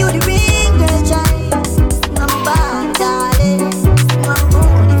to give you the ring, girl, child. I'm bad, darling. I'm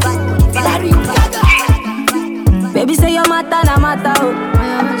bonafide. Baby say your matter na matter, oh.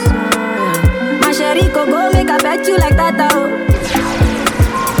 My sherry coco make I bet you like that, oh.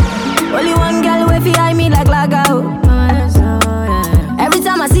 Only one girl way fi eye me like laga, oh. Every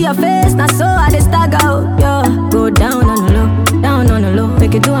time I see your face, na so I dey stagger, oh. Yo, go down on the low,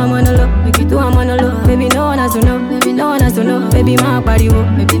 make it do I'm on the low, Baby no one has to know, Baby my body,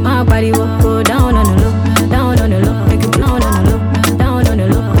 wo, go down on the low, make it down on the low, make it do I'm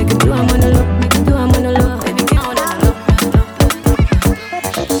on the low.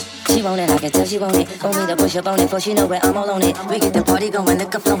 She want it, I can tell she want it. Want me to push up on it, for she know where I'm all on it. We get the party going,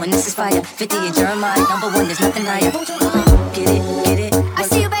 liquor flowing, this is fire. 50 and Jeremiah, #1, there's nothing higher. Get it, I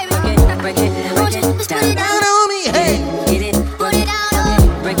see you, baby. break it, Won't you just put it down on me? Hey, get it, put it down.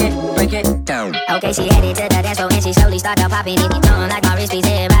 Okay, she headed to the dance floor and she slowly started popping it. Don't like my wrist piece,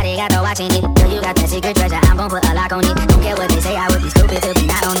 everybody got to watching it. Girl, you got that secret treasure, I'm gon' put a lock on it. Don't care what they say, I would be stupid to be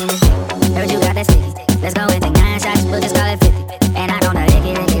not owning this. Heard you got that sticky. Let's go and take 9 shots, we'll just call it 50. And I gonna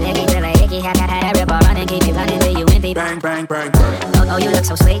licky till I hickey. Had that rip all running, keep you running till you empty. Bang, bang, bang. Oh, you look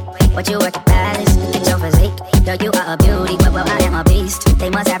so sweet. What you work at Palace? Get your physique. Girl, you are a beauty, but well, I am a beast. They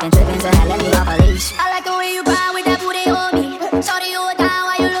must have been tripping, so I let me off a leash. I like the way you grind with that booty on me. Shorty, you a down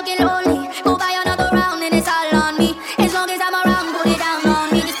while you looking lonely. Go buy another round and it's all on me. As long as I'm around, put it down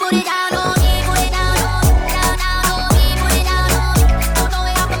on me. Just put it down on me, put it down on me. Down on me, put it down on me. Don't throw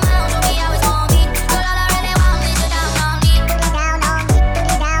it off around, show me how it's on me. Girl, all I really want is you down on me. Down on me,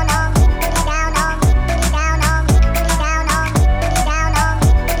 down on me, down on me, down on me, down on me, down on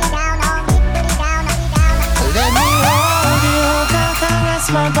me, down on me, down on me. Let me hold you, caress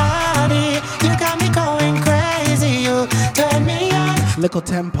my body. You got me going crazy, you turn me on. Little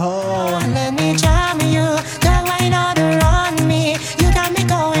tempo. Let me jam you, girl, why not run me? You got me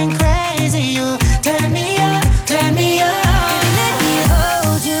going crazy, you turn me on, turn me on. Let me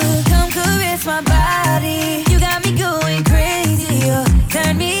hold you, come caress my body. You got me going crazy, you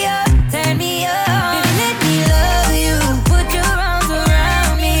turn me up, turn me up. Let me love you, put your arms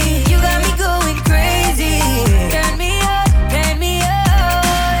around me. You got me going crazy, turn me up, turn me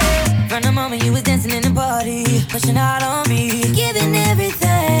up. From the moment you was dancing in the party, pushing out on me, giving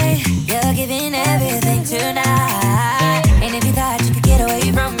everything. You're giving everything tonight. And if you thought you could get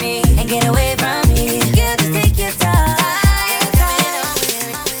away from me and get away from me, girl, just take your time.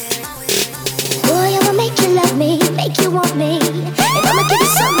 Boy, I'ma make you love me, make you want me, and I'ma give you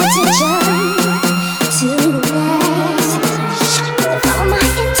some attention tonight. Follow my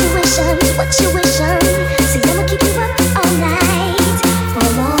intuition, what you wishing? See, I'ma keep you up all night for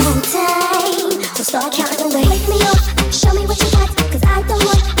a long time. So start counting away. Wake me up, show me what you got, 'cause I don't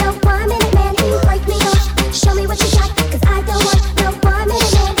want no 1 minute man. Break me up, show me what you got, 'cause I don't want no 1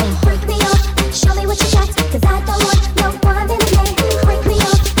 minute man. Break me up, show me what you got, 'cause I don't want no 1 minute man. Break me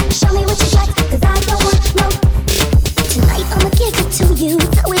up, show me what you got, 'cause I don't want no. Tonight I'ma give it to you,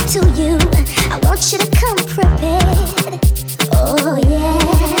 throw it to you. I want you to come prepared. Oh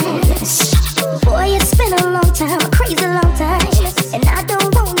yes. Boy, it's been a long time, a crazy long time, and I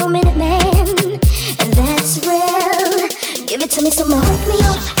don't want no minute man. And that's real. Give it to me some more. Break me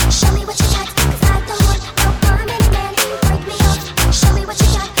up, show me what you got, 'cause I don't want no 1 minute man. Break me up, show me what you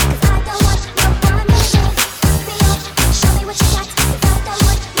got, 'cause I don't want no 1 minute man. Break me up, show me what you got, 'cause I don't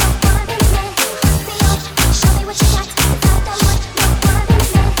want no 1 minute man. Break me up, show me what you got, 'cause I don't want no 1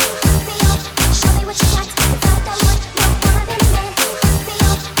 minute man. Break me up, show me what you got, 'cause I don't want no 1 minute man. Break me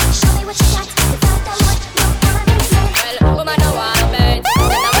up, show me what you got, 'cause I don't want no 1 minute man. Well, woman, I want me.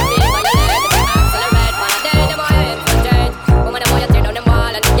 Then I will be my lady. If you accelerate, one day, the more you infiltrate. Woman, the more you tear down them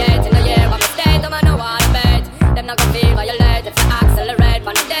wall and the gates in the year of mistake. Woman, I want me. Them not gonna feel violate if you accelerate,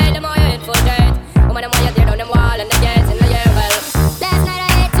 one day, the more you infiltrate. Woman, the more you tear down them wall and the gates in the year. Well, Last night I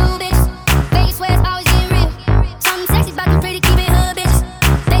had 2 bitches. Vegas where it's always getting real. Something sexy about the pretty, keep it hood bitches.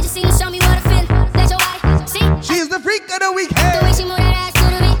 They just seem to show me what I feel. Let your wife see. She's the freak of the week. The way she move that ass to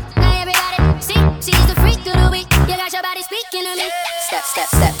the beat. Now everybody see. She's the freak of the week. You got your body speaking to me. Step, step,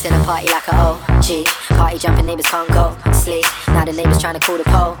 step to the party like a OG. Party jumping, neighbors can't go sleep. Now the neighbors trying to call the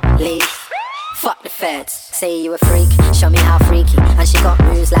police. Fuck the feds, say you a freak, show me how freaky. And she got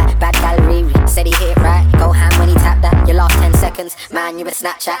moves like bad gal Riri. Said he hit it right, go ham when he tapped that. Your last 10 seconds, man, you a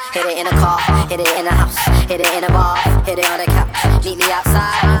Snapchat. Hit it in a car, hit it in a house, hit it in a bar, hit it on a couch. Meet me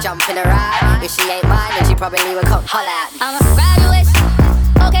outside, jump in a ride. If she ain't mine, then she probably would come holla at me. I'm a graduate.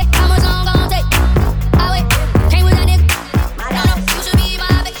 Okay, how much long gon' take? I wait, came with that nigga. No, you should be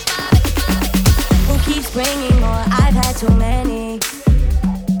my bitch. Who keeps bringing more? I've had too many.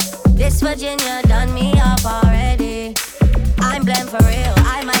 This Virginia done me up already. I'm blamed for real,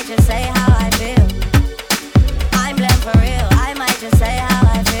 I might just say how I feel. I'm blamed for real, I might just say how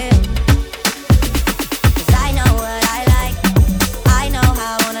I feel. 'Cause I know what I like, I know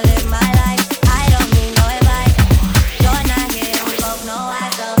how I wanna live my life. I don't need no advice, you're not here, we both know I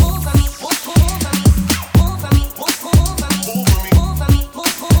feel. Move for me, move for me, move for me, move for me, move for me, move for me,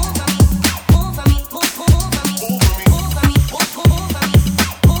 move for me, move for me, move for me, move for me, move for me, move for me.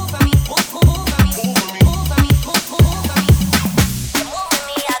 Move for me, move for me, move for me, move for me, move for me, move for me.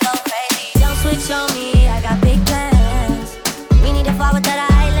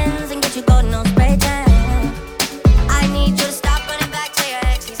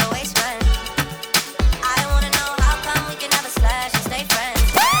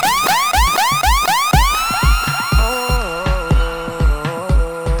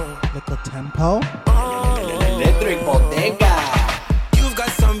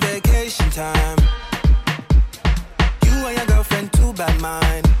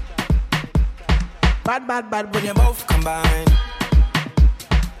 bad when you both combine.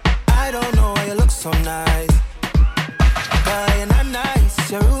 I don't know why you look so nice. But you're not nice,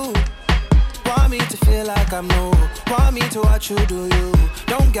 you're rude. Want me to feel like I'm new. Want me to watch you do you.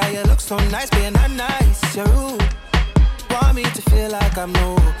 Don't get you look so nice, but you're not nice, you're rude. Want me to feel like I'm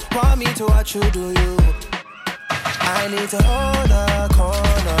new. Want me to watch you do you. I need to hold a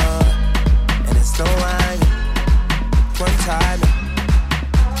corner, and it's no wine. One time,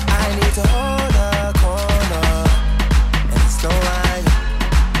 I need to hold a corner, and it's no wine.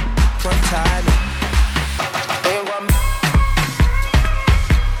 One time,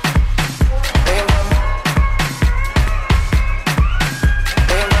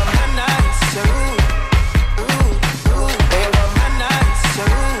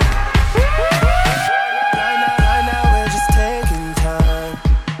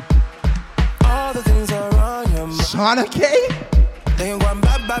 Shauna K? They ain't going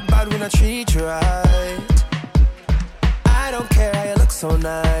bad when I treat you right. I don't care how you look so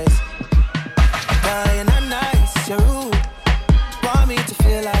nice. But you're not nice, you're rude. Want me to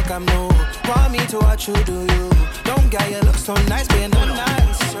feel like I'm new. Want me to watch you do you. Don't get you look so nice, but you're not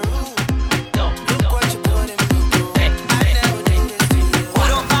nice, you're rude. Look what you put in me. I never did this to you.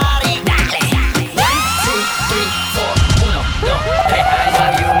 Puro party, dale. 1, 2, 3, 4, 1, 2, 3. I know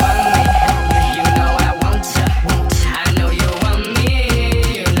you want me. You know I want you. I know you want me.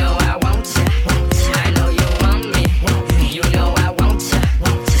 You know I want you. I know you want me. You know I want you.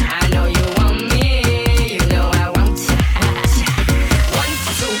 I know you want me. You know I want you. 1,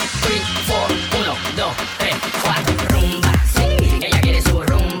 2, 3, 4, 1, 2, 3, 4. Rumba, sí, ella quiere su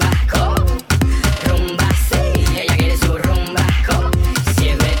rumba, rumba, sí, ella quiere su rumba, si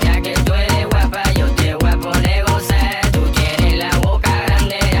es verdad que tú eres guapa, yo te voy a poner gozar. Tú tienes la boca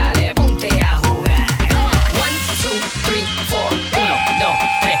grande, dale, ponte a jugar. 1, 2, 3, 4, 1, 2,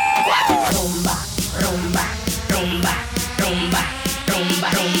 3, 4. Rumba, rumba, rumba, rumba, rumba,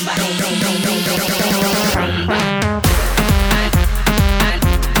 rumba, rumba, rumba, rumba.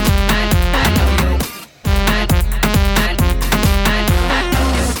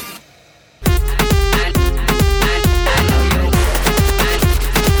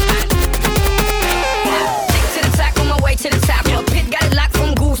 To the top, your pit got it locked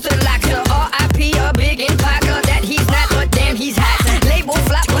from goose to the locker. R.I.P. a big impact that he's not, but damn he's hot. Label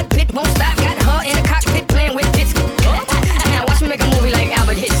flop, but pit won't stop. Got her in the cockpit playing with bits. Now watch me make a movie like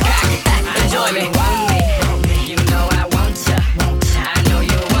Albert Hitchcock. Enjoy me. You know I want ya. I know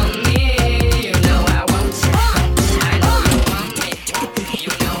you want me. You know I want ya. I know you want me.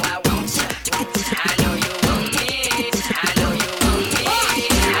 You know I want ya. I know you want me. I know you want me.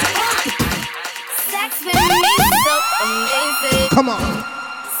 Sex with me so amazing. Come on.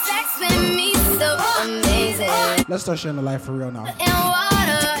 Sex with me so amazing. Let's start sharing the life for real now. In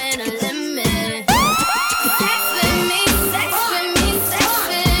water and a lemon. Sex with me, sex with me, sex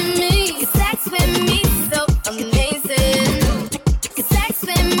with me. Sex with me so amazing. Sex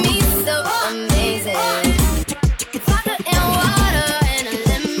with me so amazing. Vodka and water and a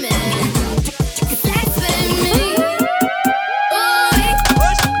lemon. Sex with me.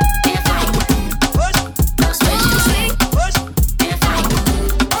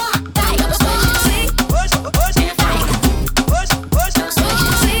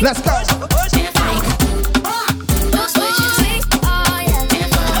 Let's go.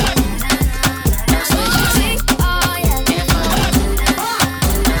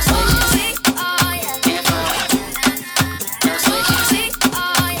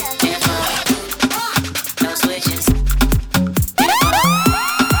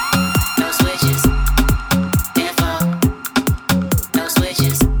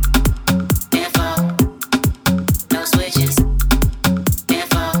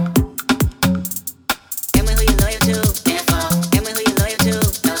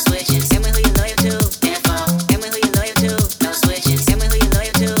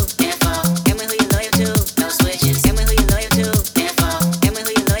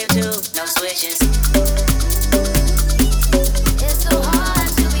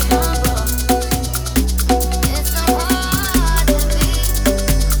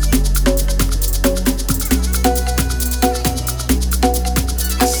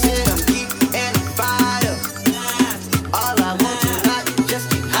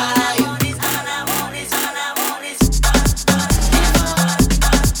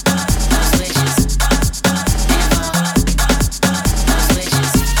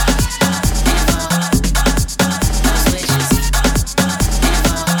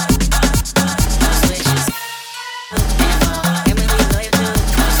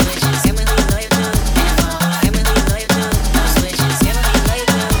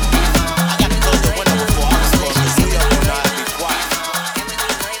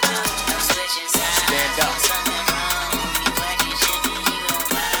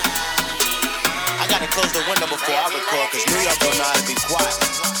 close the window before I record, cause New York don't know how to be quiet.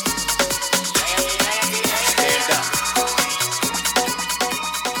 Stand up.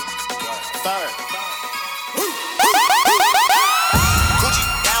 Third. Gucci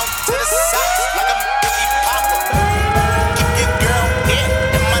down to the socks like I'm Biggie Papa. Keep your girl in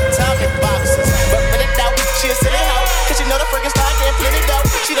my Tommy boxes. But when it out, she a silly hoe, cause she know the freaking star can't play it out.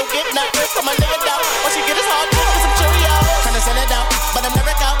 She don't get nothing from my leg out. All she get is hard dick with some Cheerios. Tryna sell it out, but I'm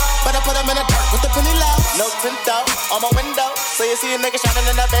never out. But I put them in the dirt with the penny low. No tint out on my window, so you see a nigga shining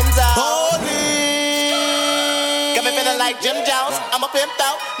in the Benzo. Holy, got me feeling like Jim Jones. I'm a pimp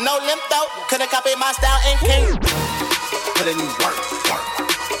out, no limp out. Couldn't copy my style and king. Put in work, work.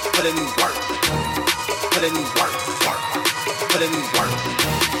 Put in work. Put in work, work. Put in work.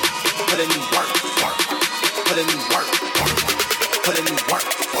 Put in work, work. Put in work, work. Put in work,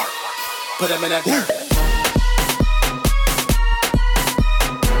 work. Put them in the dirt.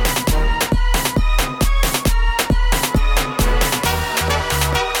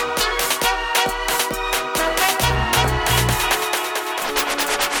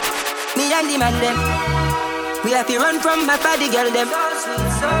 The man them. We have to run from my body girl them.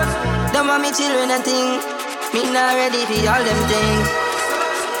 Don't want me children and thing. Me not ready for all them things.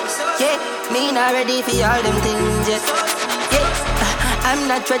 Yeah, me not ready for all them things yet. Yeah, I'm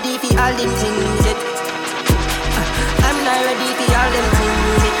not ready for all them things yet. I'm not ready for all them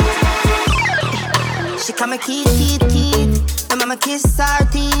things yet. She call me Keith. My mama kiss her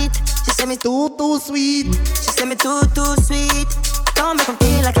teeth. She say me too sweet. She say me too sweet. Don't make me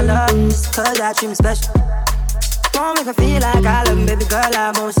feel like I love you, cause I treat me special. Don't make me feel like I love you, baby girl,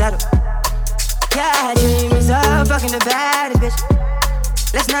 I won't settle. Yeah, I dream is of fucking the baddest bitch.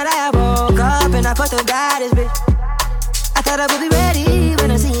 Last night I woke up and I fucked the baddest bitch. I thought I would be ready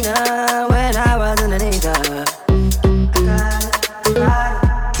when I seen her, when I was underneath her. I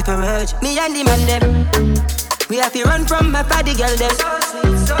gotta keep her urging. Me and the man them, we have to run from my body girl them.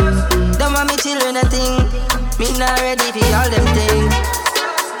 Don't want me children a thing. Me not ready for all them things.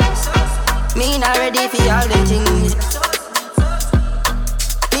 Me not ready for all them things.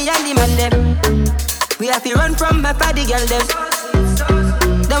 Me and the man them, we have to run from my body girl them.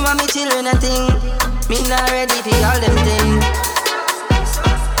 Don't want me children a thing. Me not ready for all them things.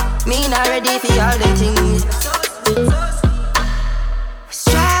 Me not ready for all them things.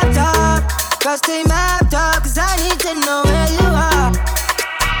 Strapped up, cause they mapped up, cause I need to know where you are.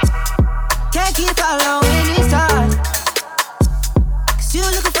 Can't keep following these stars, cause you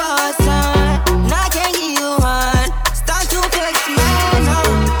looking for a sign, and I can't give you one. Start to text my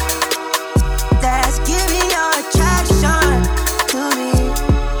home, that's giving your attraction to me.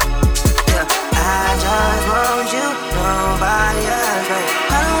 Yeah, I just want you, nobody else, right?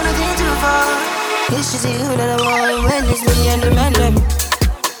 I don't wanna think too far. It's just you that I want when it's me and the man them.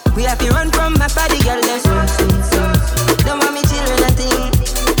 We have to run from my body, girl, let's don't want me children, I think.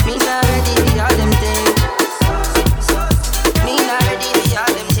 Me not ready for all them things. Me not ready for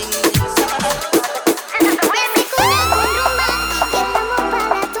all them things.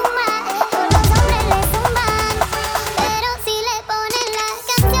 Pero si le ponen la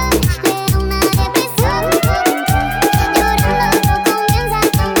canción, le da una depresión. Llorando no comienza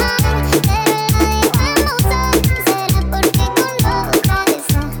a tomar, pero la deja en buzón. Será porque con otra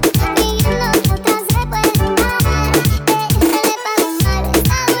está viviendo que otras se pueden dar. Se le pagó mal,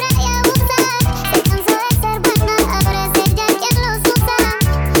 está dura y abusa. Se cansó de ser buena, ahora es ella quien los usa.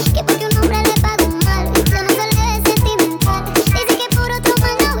 Que porque un hombre le pagó mal, ya no se le ve sentimental. Dice que por otro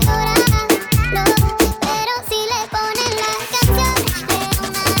mal no llora, no. Pero si le ponen la canción, le da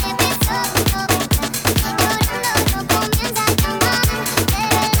una depresión. Llorando no comienza a tomar, pero la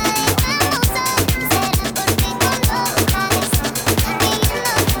deja en buzón. Será porque con otra está viviendo que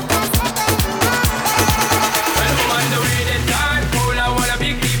otras se pueden dar. On the way the dark cool, I wanna be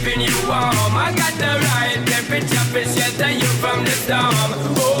keeping you warm. I got the right temperature to shelter you from the storm.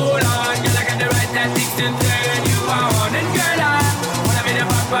 Hold on, girl, I got the right tactics to turn you on. And girl, I wanna be the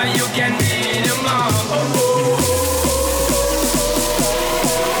papa, you can be the mom.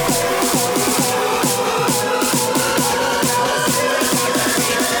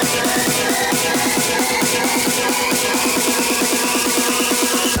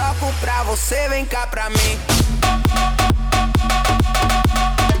 Toco pra você, vem cá pra mim.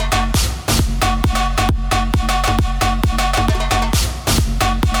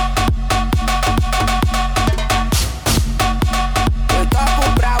 Eu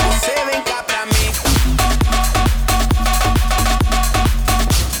toco pra você, vem cá pra mim.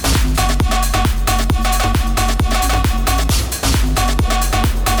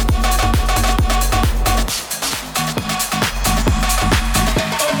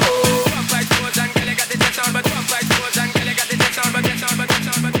 Papa,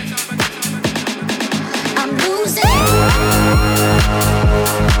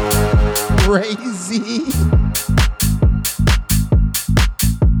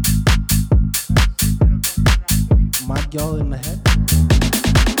 y'all in the head.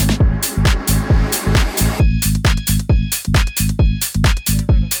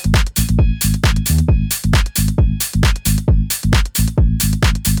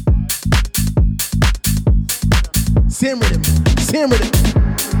 Same rhythm.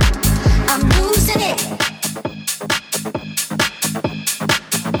 I'm losing it.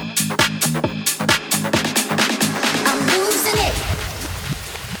 I'm losing it.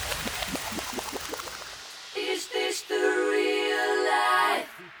 Is this the real life?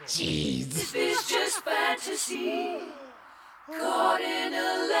 Jeez. Is this just fantasy? Caught in a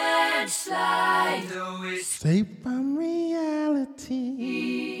landslide. No escape from reality.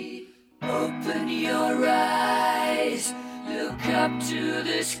 Open your eyes, look up to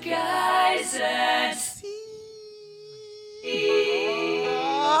the skies and see.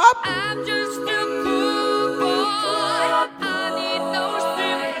 I'm just a poor boy, I need no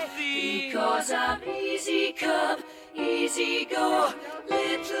sympathy. Because I'm easy come, easy go,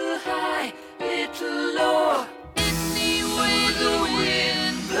 little high, little low. Any way the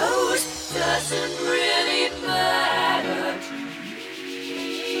wind blows doesn't really matter to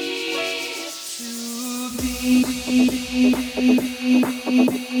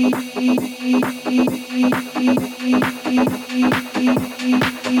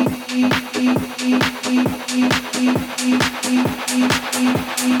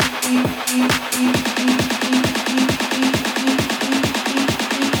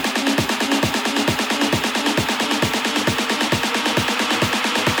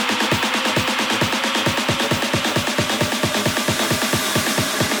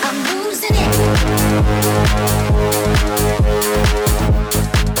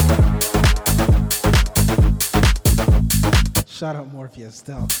Shout out Morpheus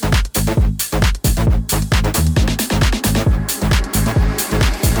still.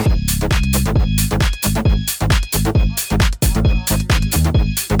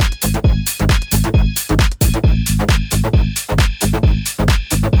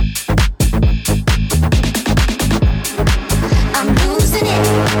 I'm losing it.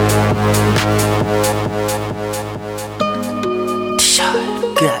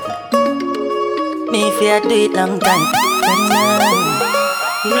 God. Me if I do it long time.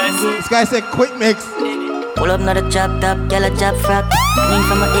 This guy said quick mix. Pull up not a chop top, girl a chop frog. Me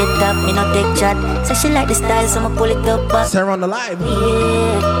from a head top, me no take chat. Say she like the style, so I'ma pull it up back. Sarah on the live.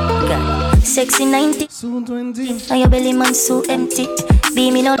 Yeah, God. Sexy 90. Soon 20. Now your belly man so empty.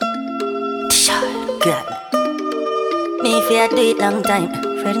 Be me no. God. Me if I do it long time.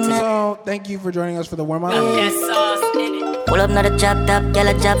 So thank you for joining us for the warm up. Pull up not a chop top, girl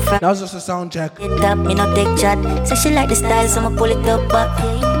a chop frog. That was just a sound check. Head top, me no take chat. Say she like the style, so I'ma pull it up back.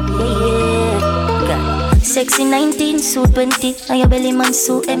 Yeah, God. Sexy 19, so 20. Now your belly man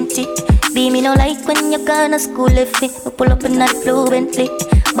so empty. Be me no like when you gone to school if me pull up in that blue Bentley.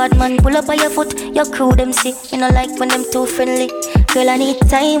 Bad man pull up on your foot, your crew them see. Me no like when them too friendly. Girl I need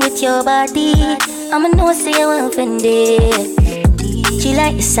time with your body. I'ma know say you want offended. She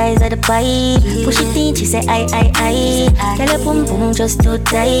like the size of the pipe. Push it in, she say I. Tell her boom boom just too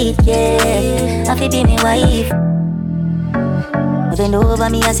tight, yeah. I feel be me wife. Bend over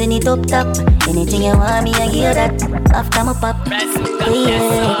me and send it up top. Anything you want me, I give that. After my pop,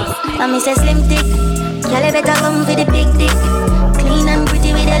 yeah. And me say slim thick. Girl, you better come for the big dick. Clean and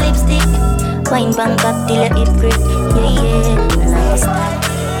pretty with your lipstick. Wine bank up till your hip grip. Yeah. Nice style.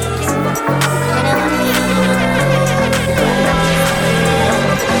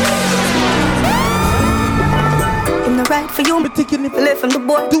 Right for you, me taking it left from the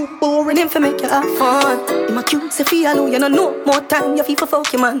boy. Too boring him for make you have fun. In my cute, say feel alone, you know no more time. You feel for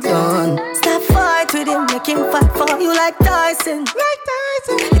fuck your man done. Stop fight with him, make him fight for you like Tyson.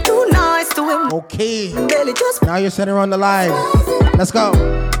 You're too nice to him. Okay. Barely just now you're sitting on the live. Let's go.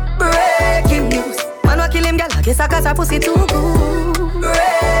 Breaking news. Man wa kill him, girl. I guess I got her pussy too good.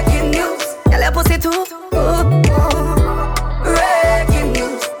 Breaking news. Girl, your pussy too good. Breaking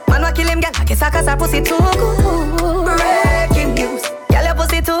news. Man wa kill him, girl. I guess I got her pussy too good. Breaking news, girl your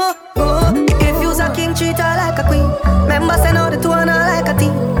pussy too good. If you's a king, treat her like a queen. Remember say no the two and her like a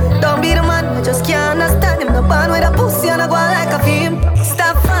team. Don't be the man, I just can't understand him. The band with a pussy and I go on like a film.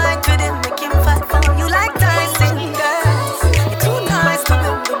 Stop fight with him, make him fight for you like Tyson. You're too nice to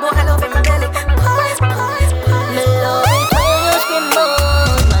him, the boy I love him belly. Pies. Me love it when you scream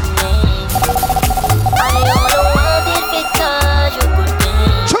out my name. I only want it because you're good.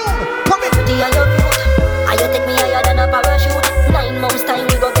 Come in. I love you. I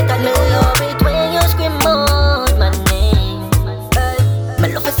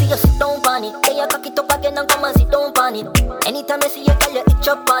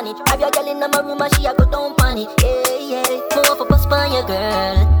up on it. Have your girl in my room and she a go down on it. Yeah, yeah. More for bust on your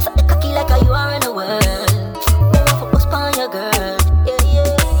girl. Suck the cocky like how you are in the world. More for bust on your girl. Yeah,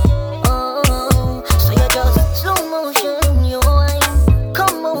 yeah. Oh, so you just slow motion, you wine.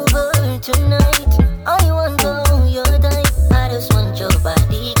 Come over tonight. I want to your time. I just want your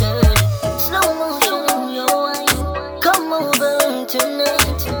body, girl. Slow motion, you wine. Come over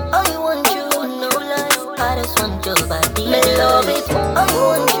tonight. I want you, no lie. I just want your body. Me love it. I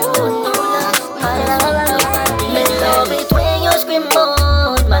want you, no lie. I just want your body. Me love it when you scream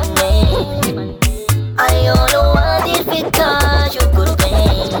out my name. I don't want it because you could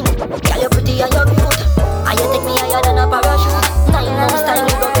pain. Girl, you pretty and you cute. And you take me higher than a parachute. 9 months time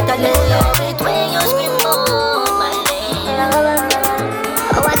you go better. Me love it when you scream out my name.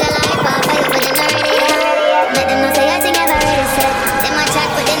 What a life after you put in already. Let them know say I think I've already said. Them a chat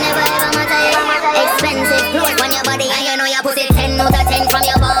but they never ever matter. Expensive clothes on your body and you know you put it 10 out of 10 from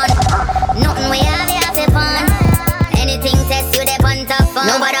your bond. Nothing we have you have to fun. Anything test you they on top fun.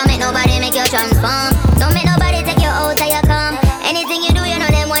 Nobody make you transform. Don't make nobody take you out till you come. Anything you do you know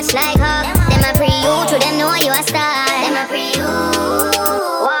them watch like her. Them a pre-you to them know you a star. Them a pre-you.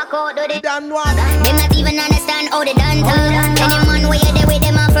 Walk out do they done what? Them not even understand how they done talk. Any man where you there with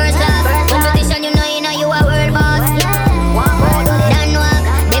them a first class. Competition you know you a world boss. Done walk.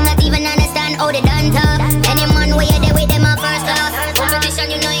 Them not even understand how they done talk. Any man where you there with them a first class. Competition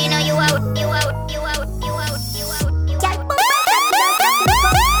you know you a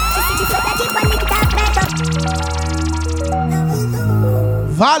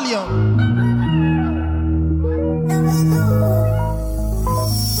Volume.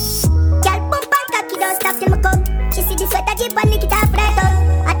 Girl, pump and cocky, don't stop till me come. She see the sweater jeep and lick it off right up.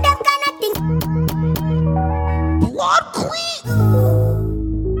 And them kind of things. Blood queen.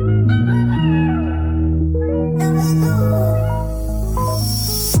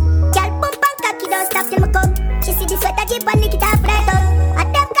 Girl, pump and cocky, don't stop till me come. She see the sweater jeep and lick it off right up. And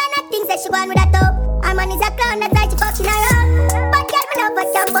them kind of things that she want with a toe. Her man is a clown, that's why she fucking around. But girl, me love her,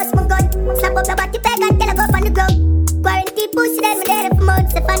 can't bust my gun. Slap up your body peg and tell her go on the ground. Quarantine pussy, then me there for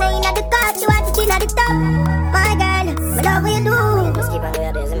months. If I know you not the cock, she want to chill at the top. My girl, me love what you do.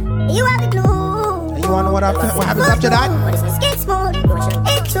 You have the glue. You wanna know what happens after that? Skin smooth,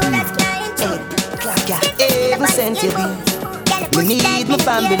 it's true, that's flying true. Heaven sent you be. You need my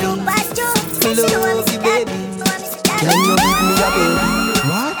family. Me love you, baby. Can you give me a baby?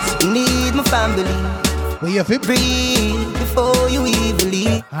 What? You need my family. Will you fit? Breathe before you even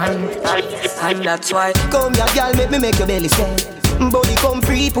leave. And that's why. Come here, girl, make your belly swell. Body come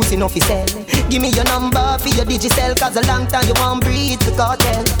free, pussy no fi sell. Give me your number for your digicel. Cause a long time you won't breathe the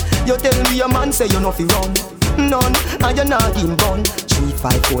cartel. You tell me your man say you no fi run. None, and you're not in bun. 3,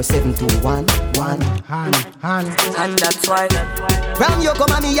 5, 4, 7, 2, 1, 1. And that's why. From you come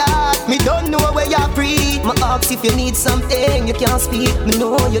on me yard, me don't know where you're free. Me ask if you need something, you can't speak. Me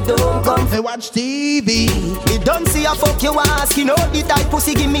know you don't come. They watch TV. Me don't see a fuck you ask. You know the type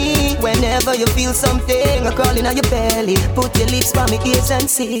pussy give me. Whenever you feel something, a crawling on your belly. Put your lips by me ears and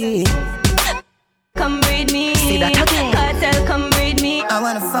see. Come breed me. See that again. Cartel, come breed me. I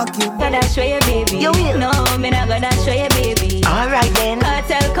wanna fuck you. Gotta show you, baby. You will. No, me not gonna show you, baby. Alright then.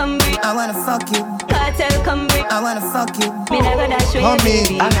 Cartel, come breed. I wanna fuck you. Cartel, come breed. I wanna fuck you. Me not gonna show you,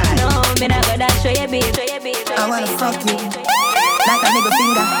 baby. Alright. No, me not gonna show you, baby. Show you, baby. I wanna fuck you. Like a middle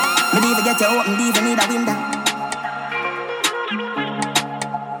finger. Me even get you open, even need a window.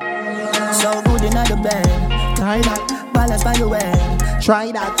 So good in the bed. Try that. Balance by your way.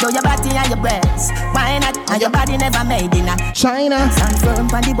 Try that. Show your body and your breasts. Why not? And your body never made in a China. Stand firm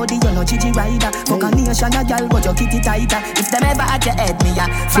on the body, you know Gigi rider. Fuck a nation, a girl, but you keep it tighter. If them ever at your head, me a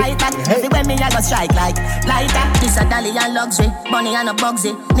fight that. Everywhere me a go strike like lighter. This a dolly and luxury, bunny and a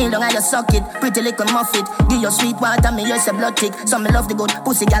bugsy. Kneel down and you suck it, pretty little muff it. Give you sweet water, me use a blood tick. So me love the good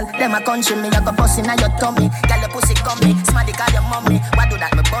pussy, girl. Them a country, me a go pussy na your tummy. Girl, your pussy come me, smarty call your mommy. What do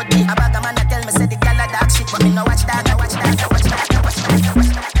that, me body? A bag a man a tell me say the girl a dark shit, but me no watch that, no watch that, no watch that, no watch that, no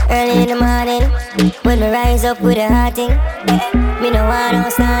watch that. Early in the morning, when me rise up with a hot thing, me no want no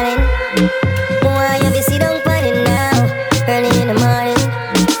stalling. Why you be sit down for it now? Early in the morning,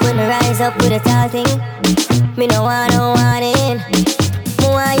 when me rise up with a tall thing, me no want no warning.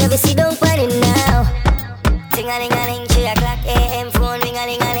 Why you be sit down for it now? Ting-a-ling-a-ling, 3 o'clock a.m. phone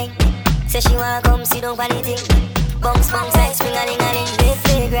ring-a-ling-a-ling. Say she wanna come sit down for the thing. Bounce, bounce like swing-a-ling-a-ling. They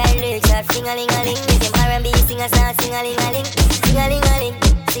fake right lyrics are sing-a-ling-a-ling. Make them R&B singer start sing-a-ling-a-ling. Sing-a-ling-a-ling.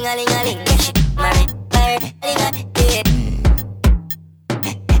 Sing-a-ling-a-ling, yeah, shit, marry, yeah.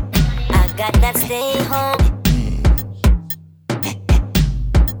 I got that stay home.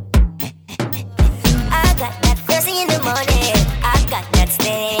 I got that first thing in the morning. I got that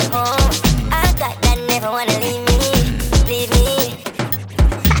stay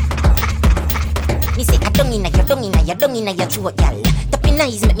down inna your throat, gal. Tapping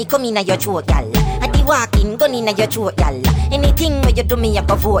eyes make me come inna your throat, gal. I the walking gun inna your throat, gal. Anything where you do me, I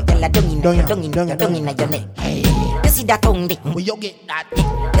go vote, gal. Down inna your neck. You see that tongue dick? Where you get that?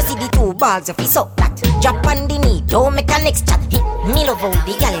 You see the two balls if you suck that? Drop on the knee, don't make a next chat. Me love all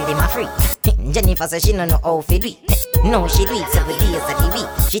the gal, they my free. Jennifer says she no know how to do it. No, she do it 7 days of the week.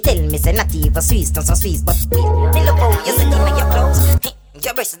 She tell me say not even Swiss, not so Swiss, but sweet. Me love how you set in your clothes.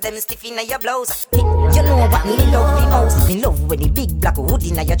 Your breasts them stiff in your blouse. You know what me love the most. Me love when the big black hood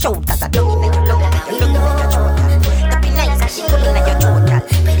in your throat. That I don't in your lung, your throat. That be nice, she come in your throat, gal.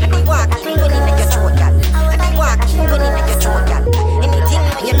 I be walking, gun in your throat, gal. I be walking, gun in your throat, gal. Anything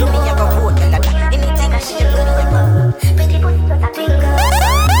when you do me, you go vote, gal. Anything when you do me, you go.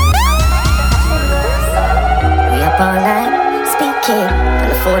 We up all night, speaking on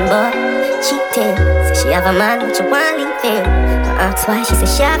the phone, but cheating. Say she have a man, but you want leave him. I asked why, she said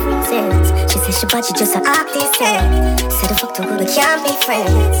she have reasons. She said she but she just an artist. Said the fuck to who they can't be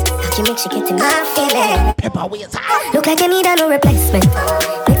friends. How can make she get in my feeling? Pepper waves. Look like you need a no replacement.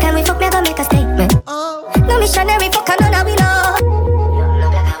 Next time we fuck, never make a statement. No missionary fuck, I know that we know.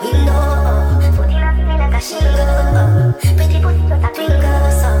 Look like a window, foot in a feeling like a shingle. Pretty pussy just a twinkle,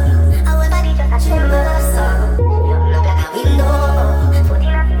 so our body just a tremble, so look like a window, foot in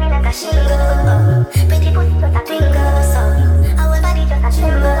a feeling like a shingle. Pretty pussy just a twinkle, so our body just a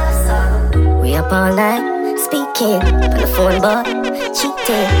tremble, so we up all night, speaking on the phone, but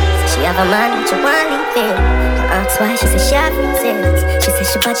cheating. She have a man, but you want leave him. I asked why, she said she have reasons. She said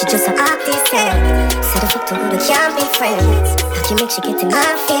she but she just an artist. Said the fuck to who they can't be friends. How can make she get in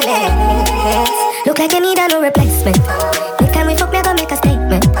my feelings? Look like you need a no replacement. Next time we fuck, never make a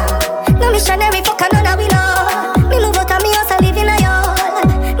statement. No missionary fuck, I know that we know. Me move out of me house and live in a yard.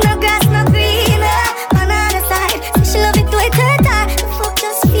 No grass, no green, on the other side. Say she love it to it her time. The fuck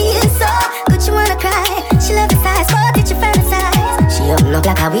just feels so good, you wanna cry. She love the size, so did you fantasize? She open up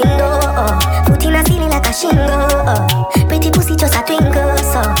like a window, foot in a ceiling like a shingle. Pretty pussy just a twinkle,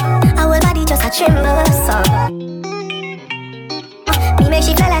 so our body just a tremble, so me make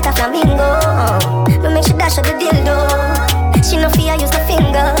she fly like a flamingo. Me make she dash out the dildo. She no fear use the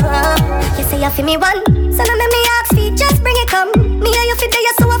finger. You say you feel me one, so now make me ask feet, just bring it come. Me and you fit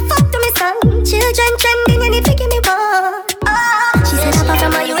there, so I fuck to me son. Children trending, you need to give me one. She said apart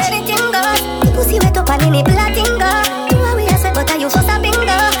from her, you anything goes. The pussy wet up and in the platinum. Do what we ask, but are you for a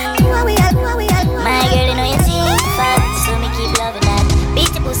bingo? Do what we all, my girl, you know you see it fast, so me keep loving that.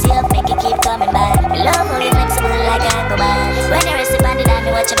 Beat the pussy up, make it keep coming back. Love how you flexible like a command. When you rest upon the dime,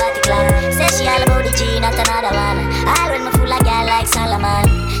 me watch your body clap. Say she all about the G, not another one. All when me fool like girl like Solomon.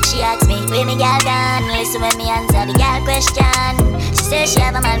 She asks me, where me girl gone? Listen when me answer the girl question. She says she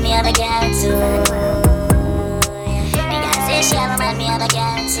have a man, me have a girl too. The girl says she have a man, me have a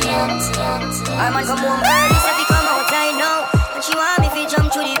girl too. I'm on come home early, so we come outside now. And she want me to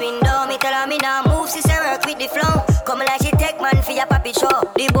jump through the window. Me tell her me now move, she say work with the flow. Come like she take man for your papi show.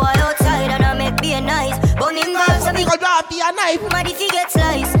 The boy outside and I make be a nice. But him girl so me go drop be a knife. But if he get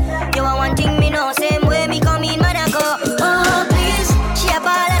sliced, you want one thing me know. Same way me come in, man I go. Oh please, she a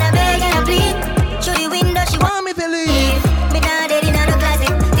ball and a beg and a plead. Through the window she want me to leave. Me not dead in the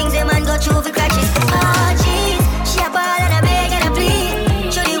closet. Things a man go through for crutches. Oh jeez, she a ball and a beg and a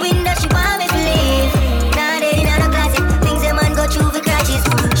plead. Through the window she want me to leave. Not dead in the closet. Things a man go through for crutches.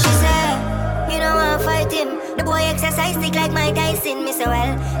 She said, you don't want to fight him. The boy exercise stick like Mike Tyson. Me say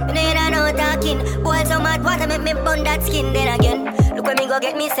well, me know no talking. Boy so mad water make me burn that skin. Then again, look when me go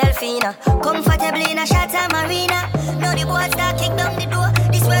get myself in. Comfortably in a shot of marina. Now the boy start kick down the door.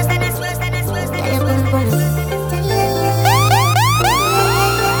 This worse than this worse than this worse than this worse than this.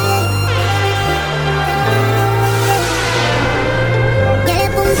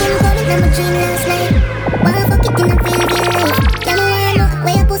 I'm a dream last night. Wanna fuck it in a real life. Tell me why I know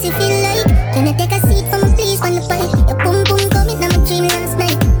where your pussy feel like. Can I take a seat for me please on the bike? Your boom boom coming, I'm a dream last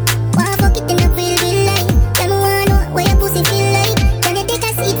night. Wanna fuck it in a real life. Tell me why I know where your pussy feel like. Can I take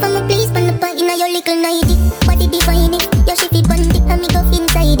a seat for me please on the bike? You know your little nighty, body divine it. Your shitty bandit, and me go feel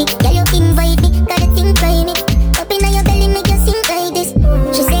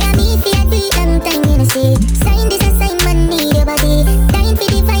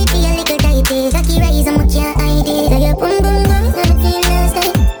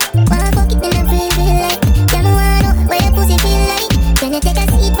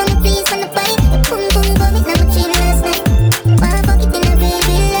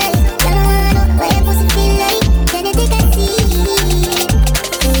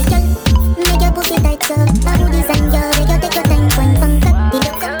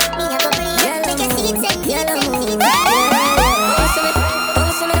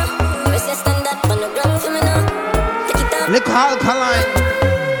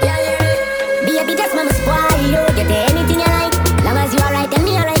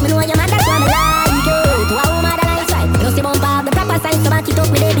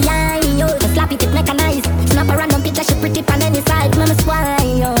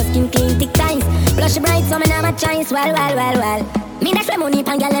well. Me dash my money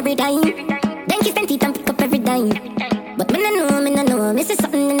pan girl every time. Then kiss and teeth and pick up every dime. But me no know. Me see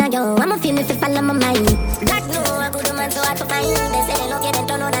something in a yo. I'ma feel me fi follow my mind. God know a good man so hard to find. They say look at them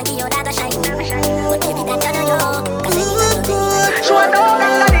turn on and give your dad a shine. But baby that turn on yo. Cause she want to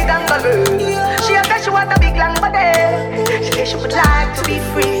gangle. She a say she want a big long body. She say she would like to be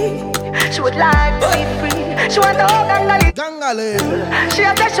free. She would like to be free. She want to gangle. She a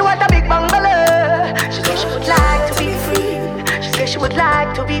say she want a big bungalow. She say she would like to be free. She say she would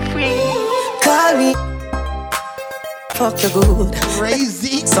like to be free. Call me. Fuck you good.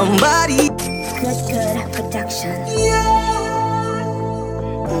 Crazy. Somebody. Good production.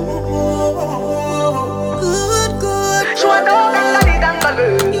 Good. She want to gangle.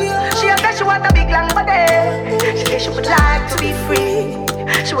 She a say she want a big long body. She say she would like to be free.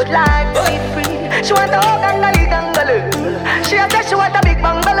 She would like to be free. She want to gangle. She a say she want a big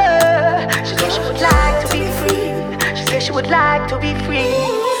bungalow. She say she would like to be free. She say she would like to be free.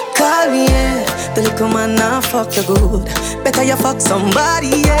 Call me, yeah. The little man now fuck you good. Better you fuck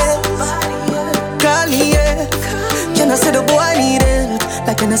somebody else. Call me, yeah. You know say the boy need help.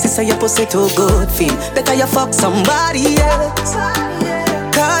 Like when I say your pussy too good, feel. Better you fuck somebody else.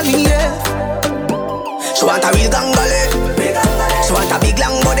 Call me, yeah. She want a real gangale. She want a big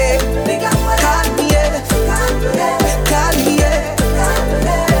long body. Call me, yeah. Call me, yeah.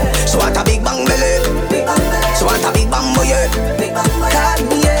 She want a big bang belly. She want a big bamboo, yeah. Call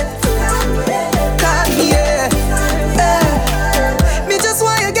me, yeah. Call me, yeah. Me just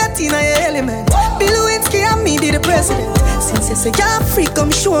want you get in your element. Bill Lewinsky and me be the president. Since you say you're free,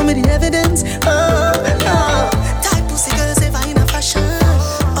 come show me the evidence. Type pussy girls ever in a fashion.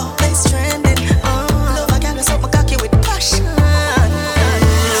 Always trending. Love a girl who's up my cocky with passion.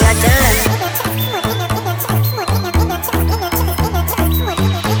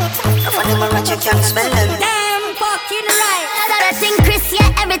 You can't smell them. Damn fucking right. So that thing Chris,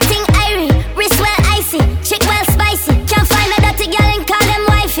 yeah, everything irie. Wrist well icy, chick well spicy. Can't find a dirty girl and call them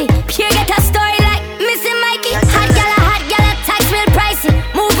wifey. Pure get a story like Missy Mikey. Hot gal a tax real pricey.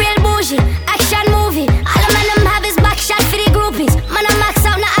 Move real bougie, action movie. All the man them have his back shot for the groupies. Man I max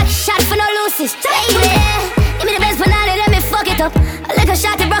out, not act shot for no loosies. Baby, give me the best banana, let me fuck it up. A little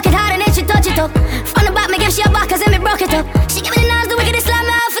shot, it broke it hard and then she touch it up. From the back, me give she a back, cause then me broke it up. She give me the knives, the wickedest slam,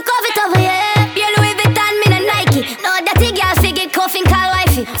 me off, cover it over, yeah. No, that girl figure coughing call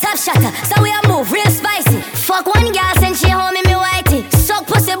wifey. Top shatter, so we a move real spicy. Fuck one girl send she home in me whitey. Suck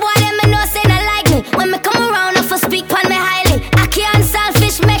pussy boy, them me know say not like me. When me come around, I for speak pon me highly. I can't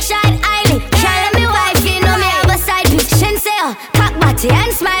selfish, make sure it highly. Can't let me wifey know me have a side piece. Shin say cock body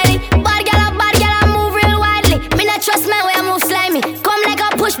and smiley. Bad girl, I move real widely. Me not trust my way I move slimy. Come like a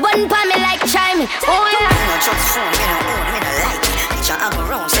push button pon me like chimey. Oh yeah. Me no trust phone, me no own, me no like. Picture I go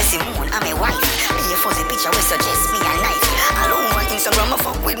round, say Simone, I'm a wife. Me a fuzzy picture we suggest me a knife. Alone on Instagram, I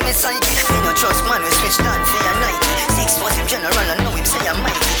fuck with me site. Me no trust man, we switch down for your night. 6 was him general, I know him say I'm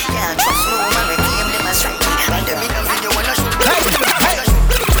mighty. Can't trust no man, we claim them as right. And them in a video, wanna shoot.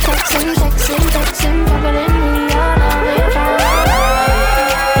 Texting, dropping in me all over your phone.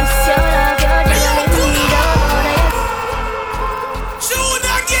 It's your love, you're telling me you don't know that. Shoot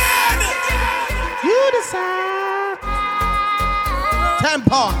again! You decide.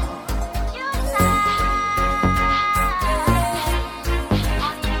 Tempo.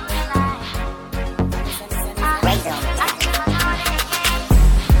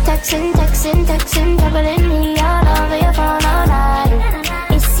 Texting, juggling me all over your phone all night.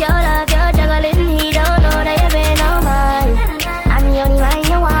 It's your love, you're juggling, he don't know that you've been on mine. I'm the only one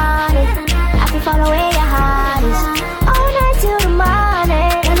you wanted. I can follow where your heart is. All night till the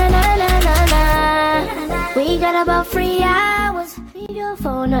morning. Na. We got about 3 hours. Leave your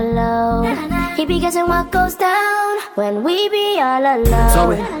phone alone. He be guessing what goes down when we be all alone.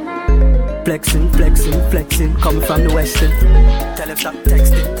 So flexing, coming from the western. Tell him stop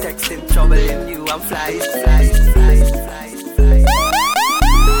texting, troubling you, I'm flies.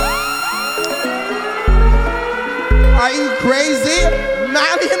 Are you crazy?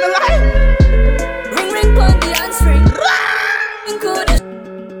 Mally in the light? Ring, pon the handspring.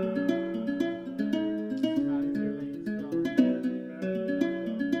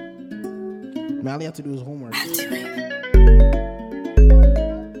 Mally had to do his homework.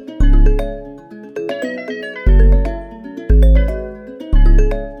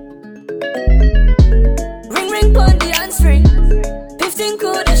 Ring, pon the handspring. 15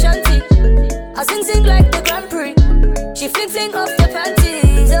 cool the shanty. I sing like the Grand Prix. She fling off the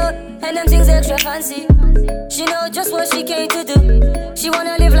panties, and them things extra fancy. She know just what she came to do. She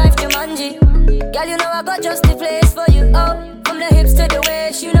wanna live life Jumanji. Girl, you know I got just the place for you. Oh, from the hips to to the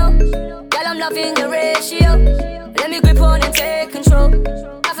waist, you know. Girl, I'm loving the ratio. Let me grip on and take control.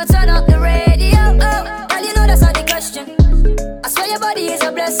 I have to turn up the radio. Oh, girl, you know that's not the question. I swear your body is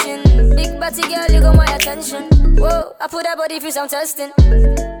a blessing. Big body girl, you got my attention. Whoa, I put that body through some testing.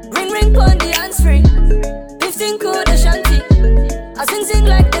 Ring, ring, pon the hands free. 15 cool the shanty. I sing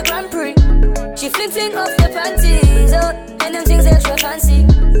like the Grand Prix. She flipping off the panties, oh, and them things extra fancy.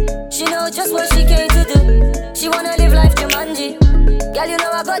 She know just what she came to do. She wanna live life Jumanji. Girl, you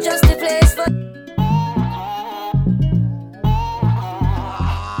know I got just the place for.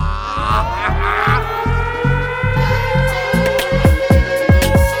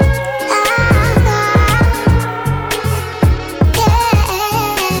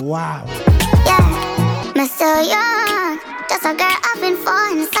 Wow. Yeah, me so young. Just a girl having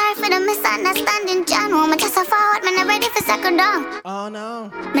fun. Sorry for the misunderstanding, John. Woman just a forward, man, I'm ready for second down. Oh no.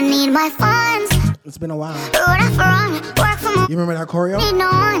 Me need my funds. It's been a while. Road off run, work for more. You remember that choreo? Need no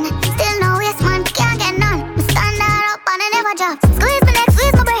one. Still no waste, man. Can't get none. Me stand that up and I never drop. Squeeze my neck,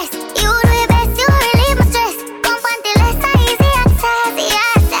 squeeze my breast. You do your best, you relieve my stress. Come panty less, easy access.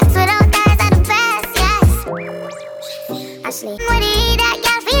 Yes, sex without ties are the best. Yes. Ashley, when you eat that,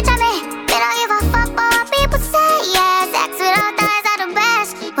 girl, feature me. They don't give a fuck about what people say. Yeah, sex without ties are the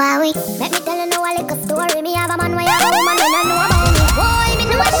best. Why we? Let me tell you now a little story. Me have a man, we have a woman, we don't know about me. Boy, me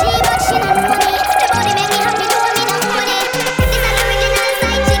know she, but she don't know me. The body make me happy, do me not money. This is the original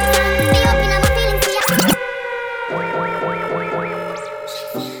side chick song. Be open up my feelings for you.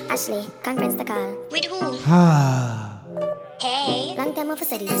 Ashley, conference the call. With who? Hey, long time off a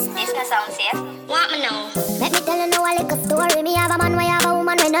city. This can sound safe. Want me know? Let me tell you now a little story. Me have a man, we have a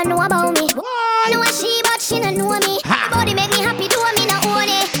woman, we don't know about me. Know a she, but she don't know me. The body make me happy, do me not own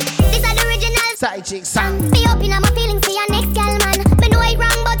it. This is the original side chick song. Be open up my feelings for your next girl, man. Me know it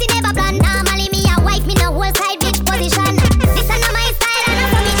wrong, but it never plan. Normally me a wife, me no whole side bitch position. This is not my style and not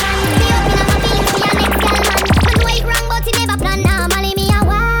permission. Be open up my feelings for your next girl, man. Me know it wrong, but it never plan. Normally me a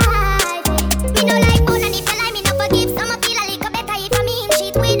wife. Me no like bone and if you like me no forgive. Some feel a little better if I mean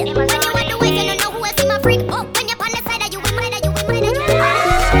cheat with. When you want the wife, you don't know who else in my freak. Oh, when you're on the side, you win, you win, you win.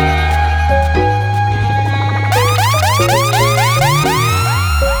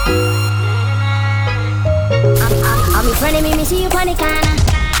 I'm in front of me see you on the corner.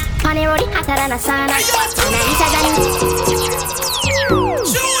 On the road, hotter than a sauna. And I reach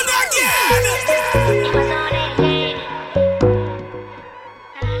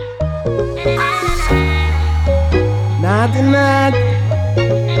Nothing mad.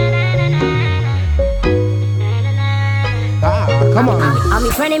 Come on. I'm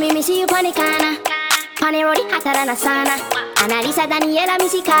in front of me see you on the corner. On the road, hotter than a sauna. And I reach Daniela, me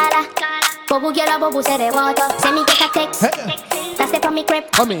see Carla. Bobo girl, bobo say the water. Send me get a text. That step on me crib.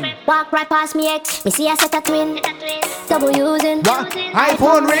 Come in. Walk right past me ex. Me see a set of twin. Double using. What?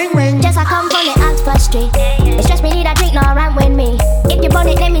 iPhone ring ring. Just a come from the Oxford Street. It's just me need a drink, no run with me. If you burn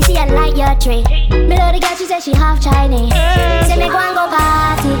it, let me see a light your tree. Me love the girl, she said she half Chinese. Say me go and go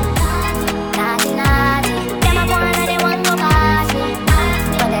party. Naughty, naughty. Them a go and they want go party.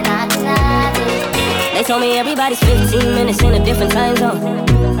 But they naughty, naughty. They told me everybody's 15 minutes in a different time zone.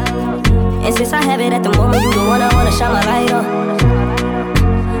 And since I have it at the moment, you the one I wanna shine my light on.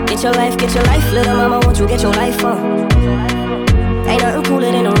 Get your life, little mama, won't you get your life on? Ain't nothing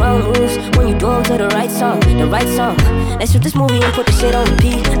cooler than the wrong moves when you do them to the right song, the right song. Let's shoot this movie and put the shit on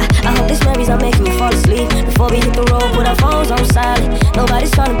repeat. I hope this memories are making me fall asleep. Before we hit the road, put our phones on silent. Nobody's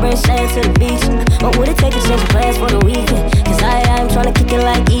trying to bring sand to the beach. What would it take to change plans for the weekend? Cause I'm trying to kick it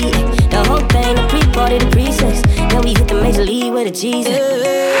like eating. The whole thing, the pre-party, the pre-sex. Then we hit the major league with a Jesus.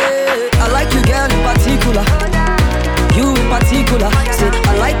 I like you, girl, in particular. You in particular. Say,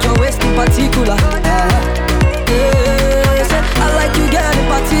 I like your waist in particular. I like you, girl, in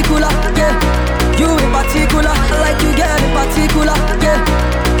particular. Yeah, you in particular. I like you, girl, in particular. Yeah,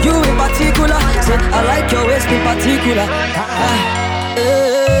 you in particular. Say, I like your waist in particular.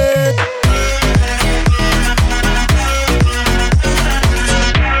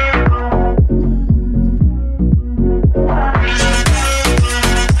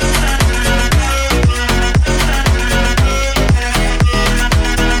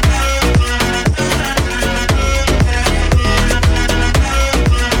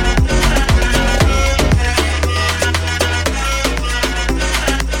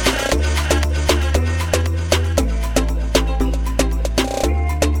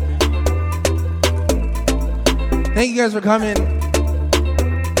 Thank you guys for coming.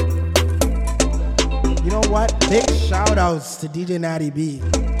 You know what? Big shout outs to DJ Natty B,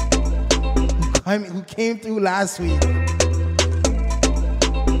 who came through last week.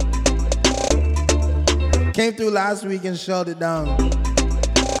 Came through last week and shut it down.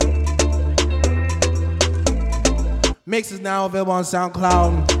 Mix is now available on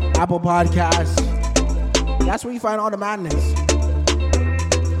SoundCloud, Apple Podcasts. That's where you find all the madness.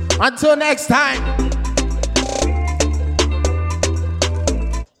 Until next time,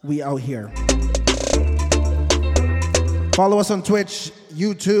 we out here. Follow us on Twitch,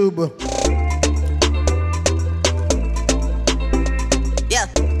 YouTube. Yeah.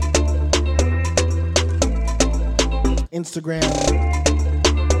 Instagram.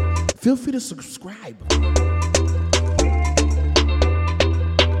 Feel free to subscribe.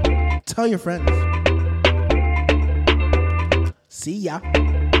 Tell your friends. See ya.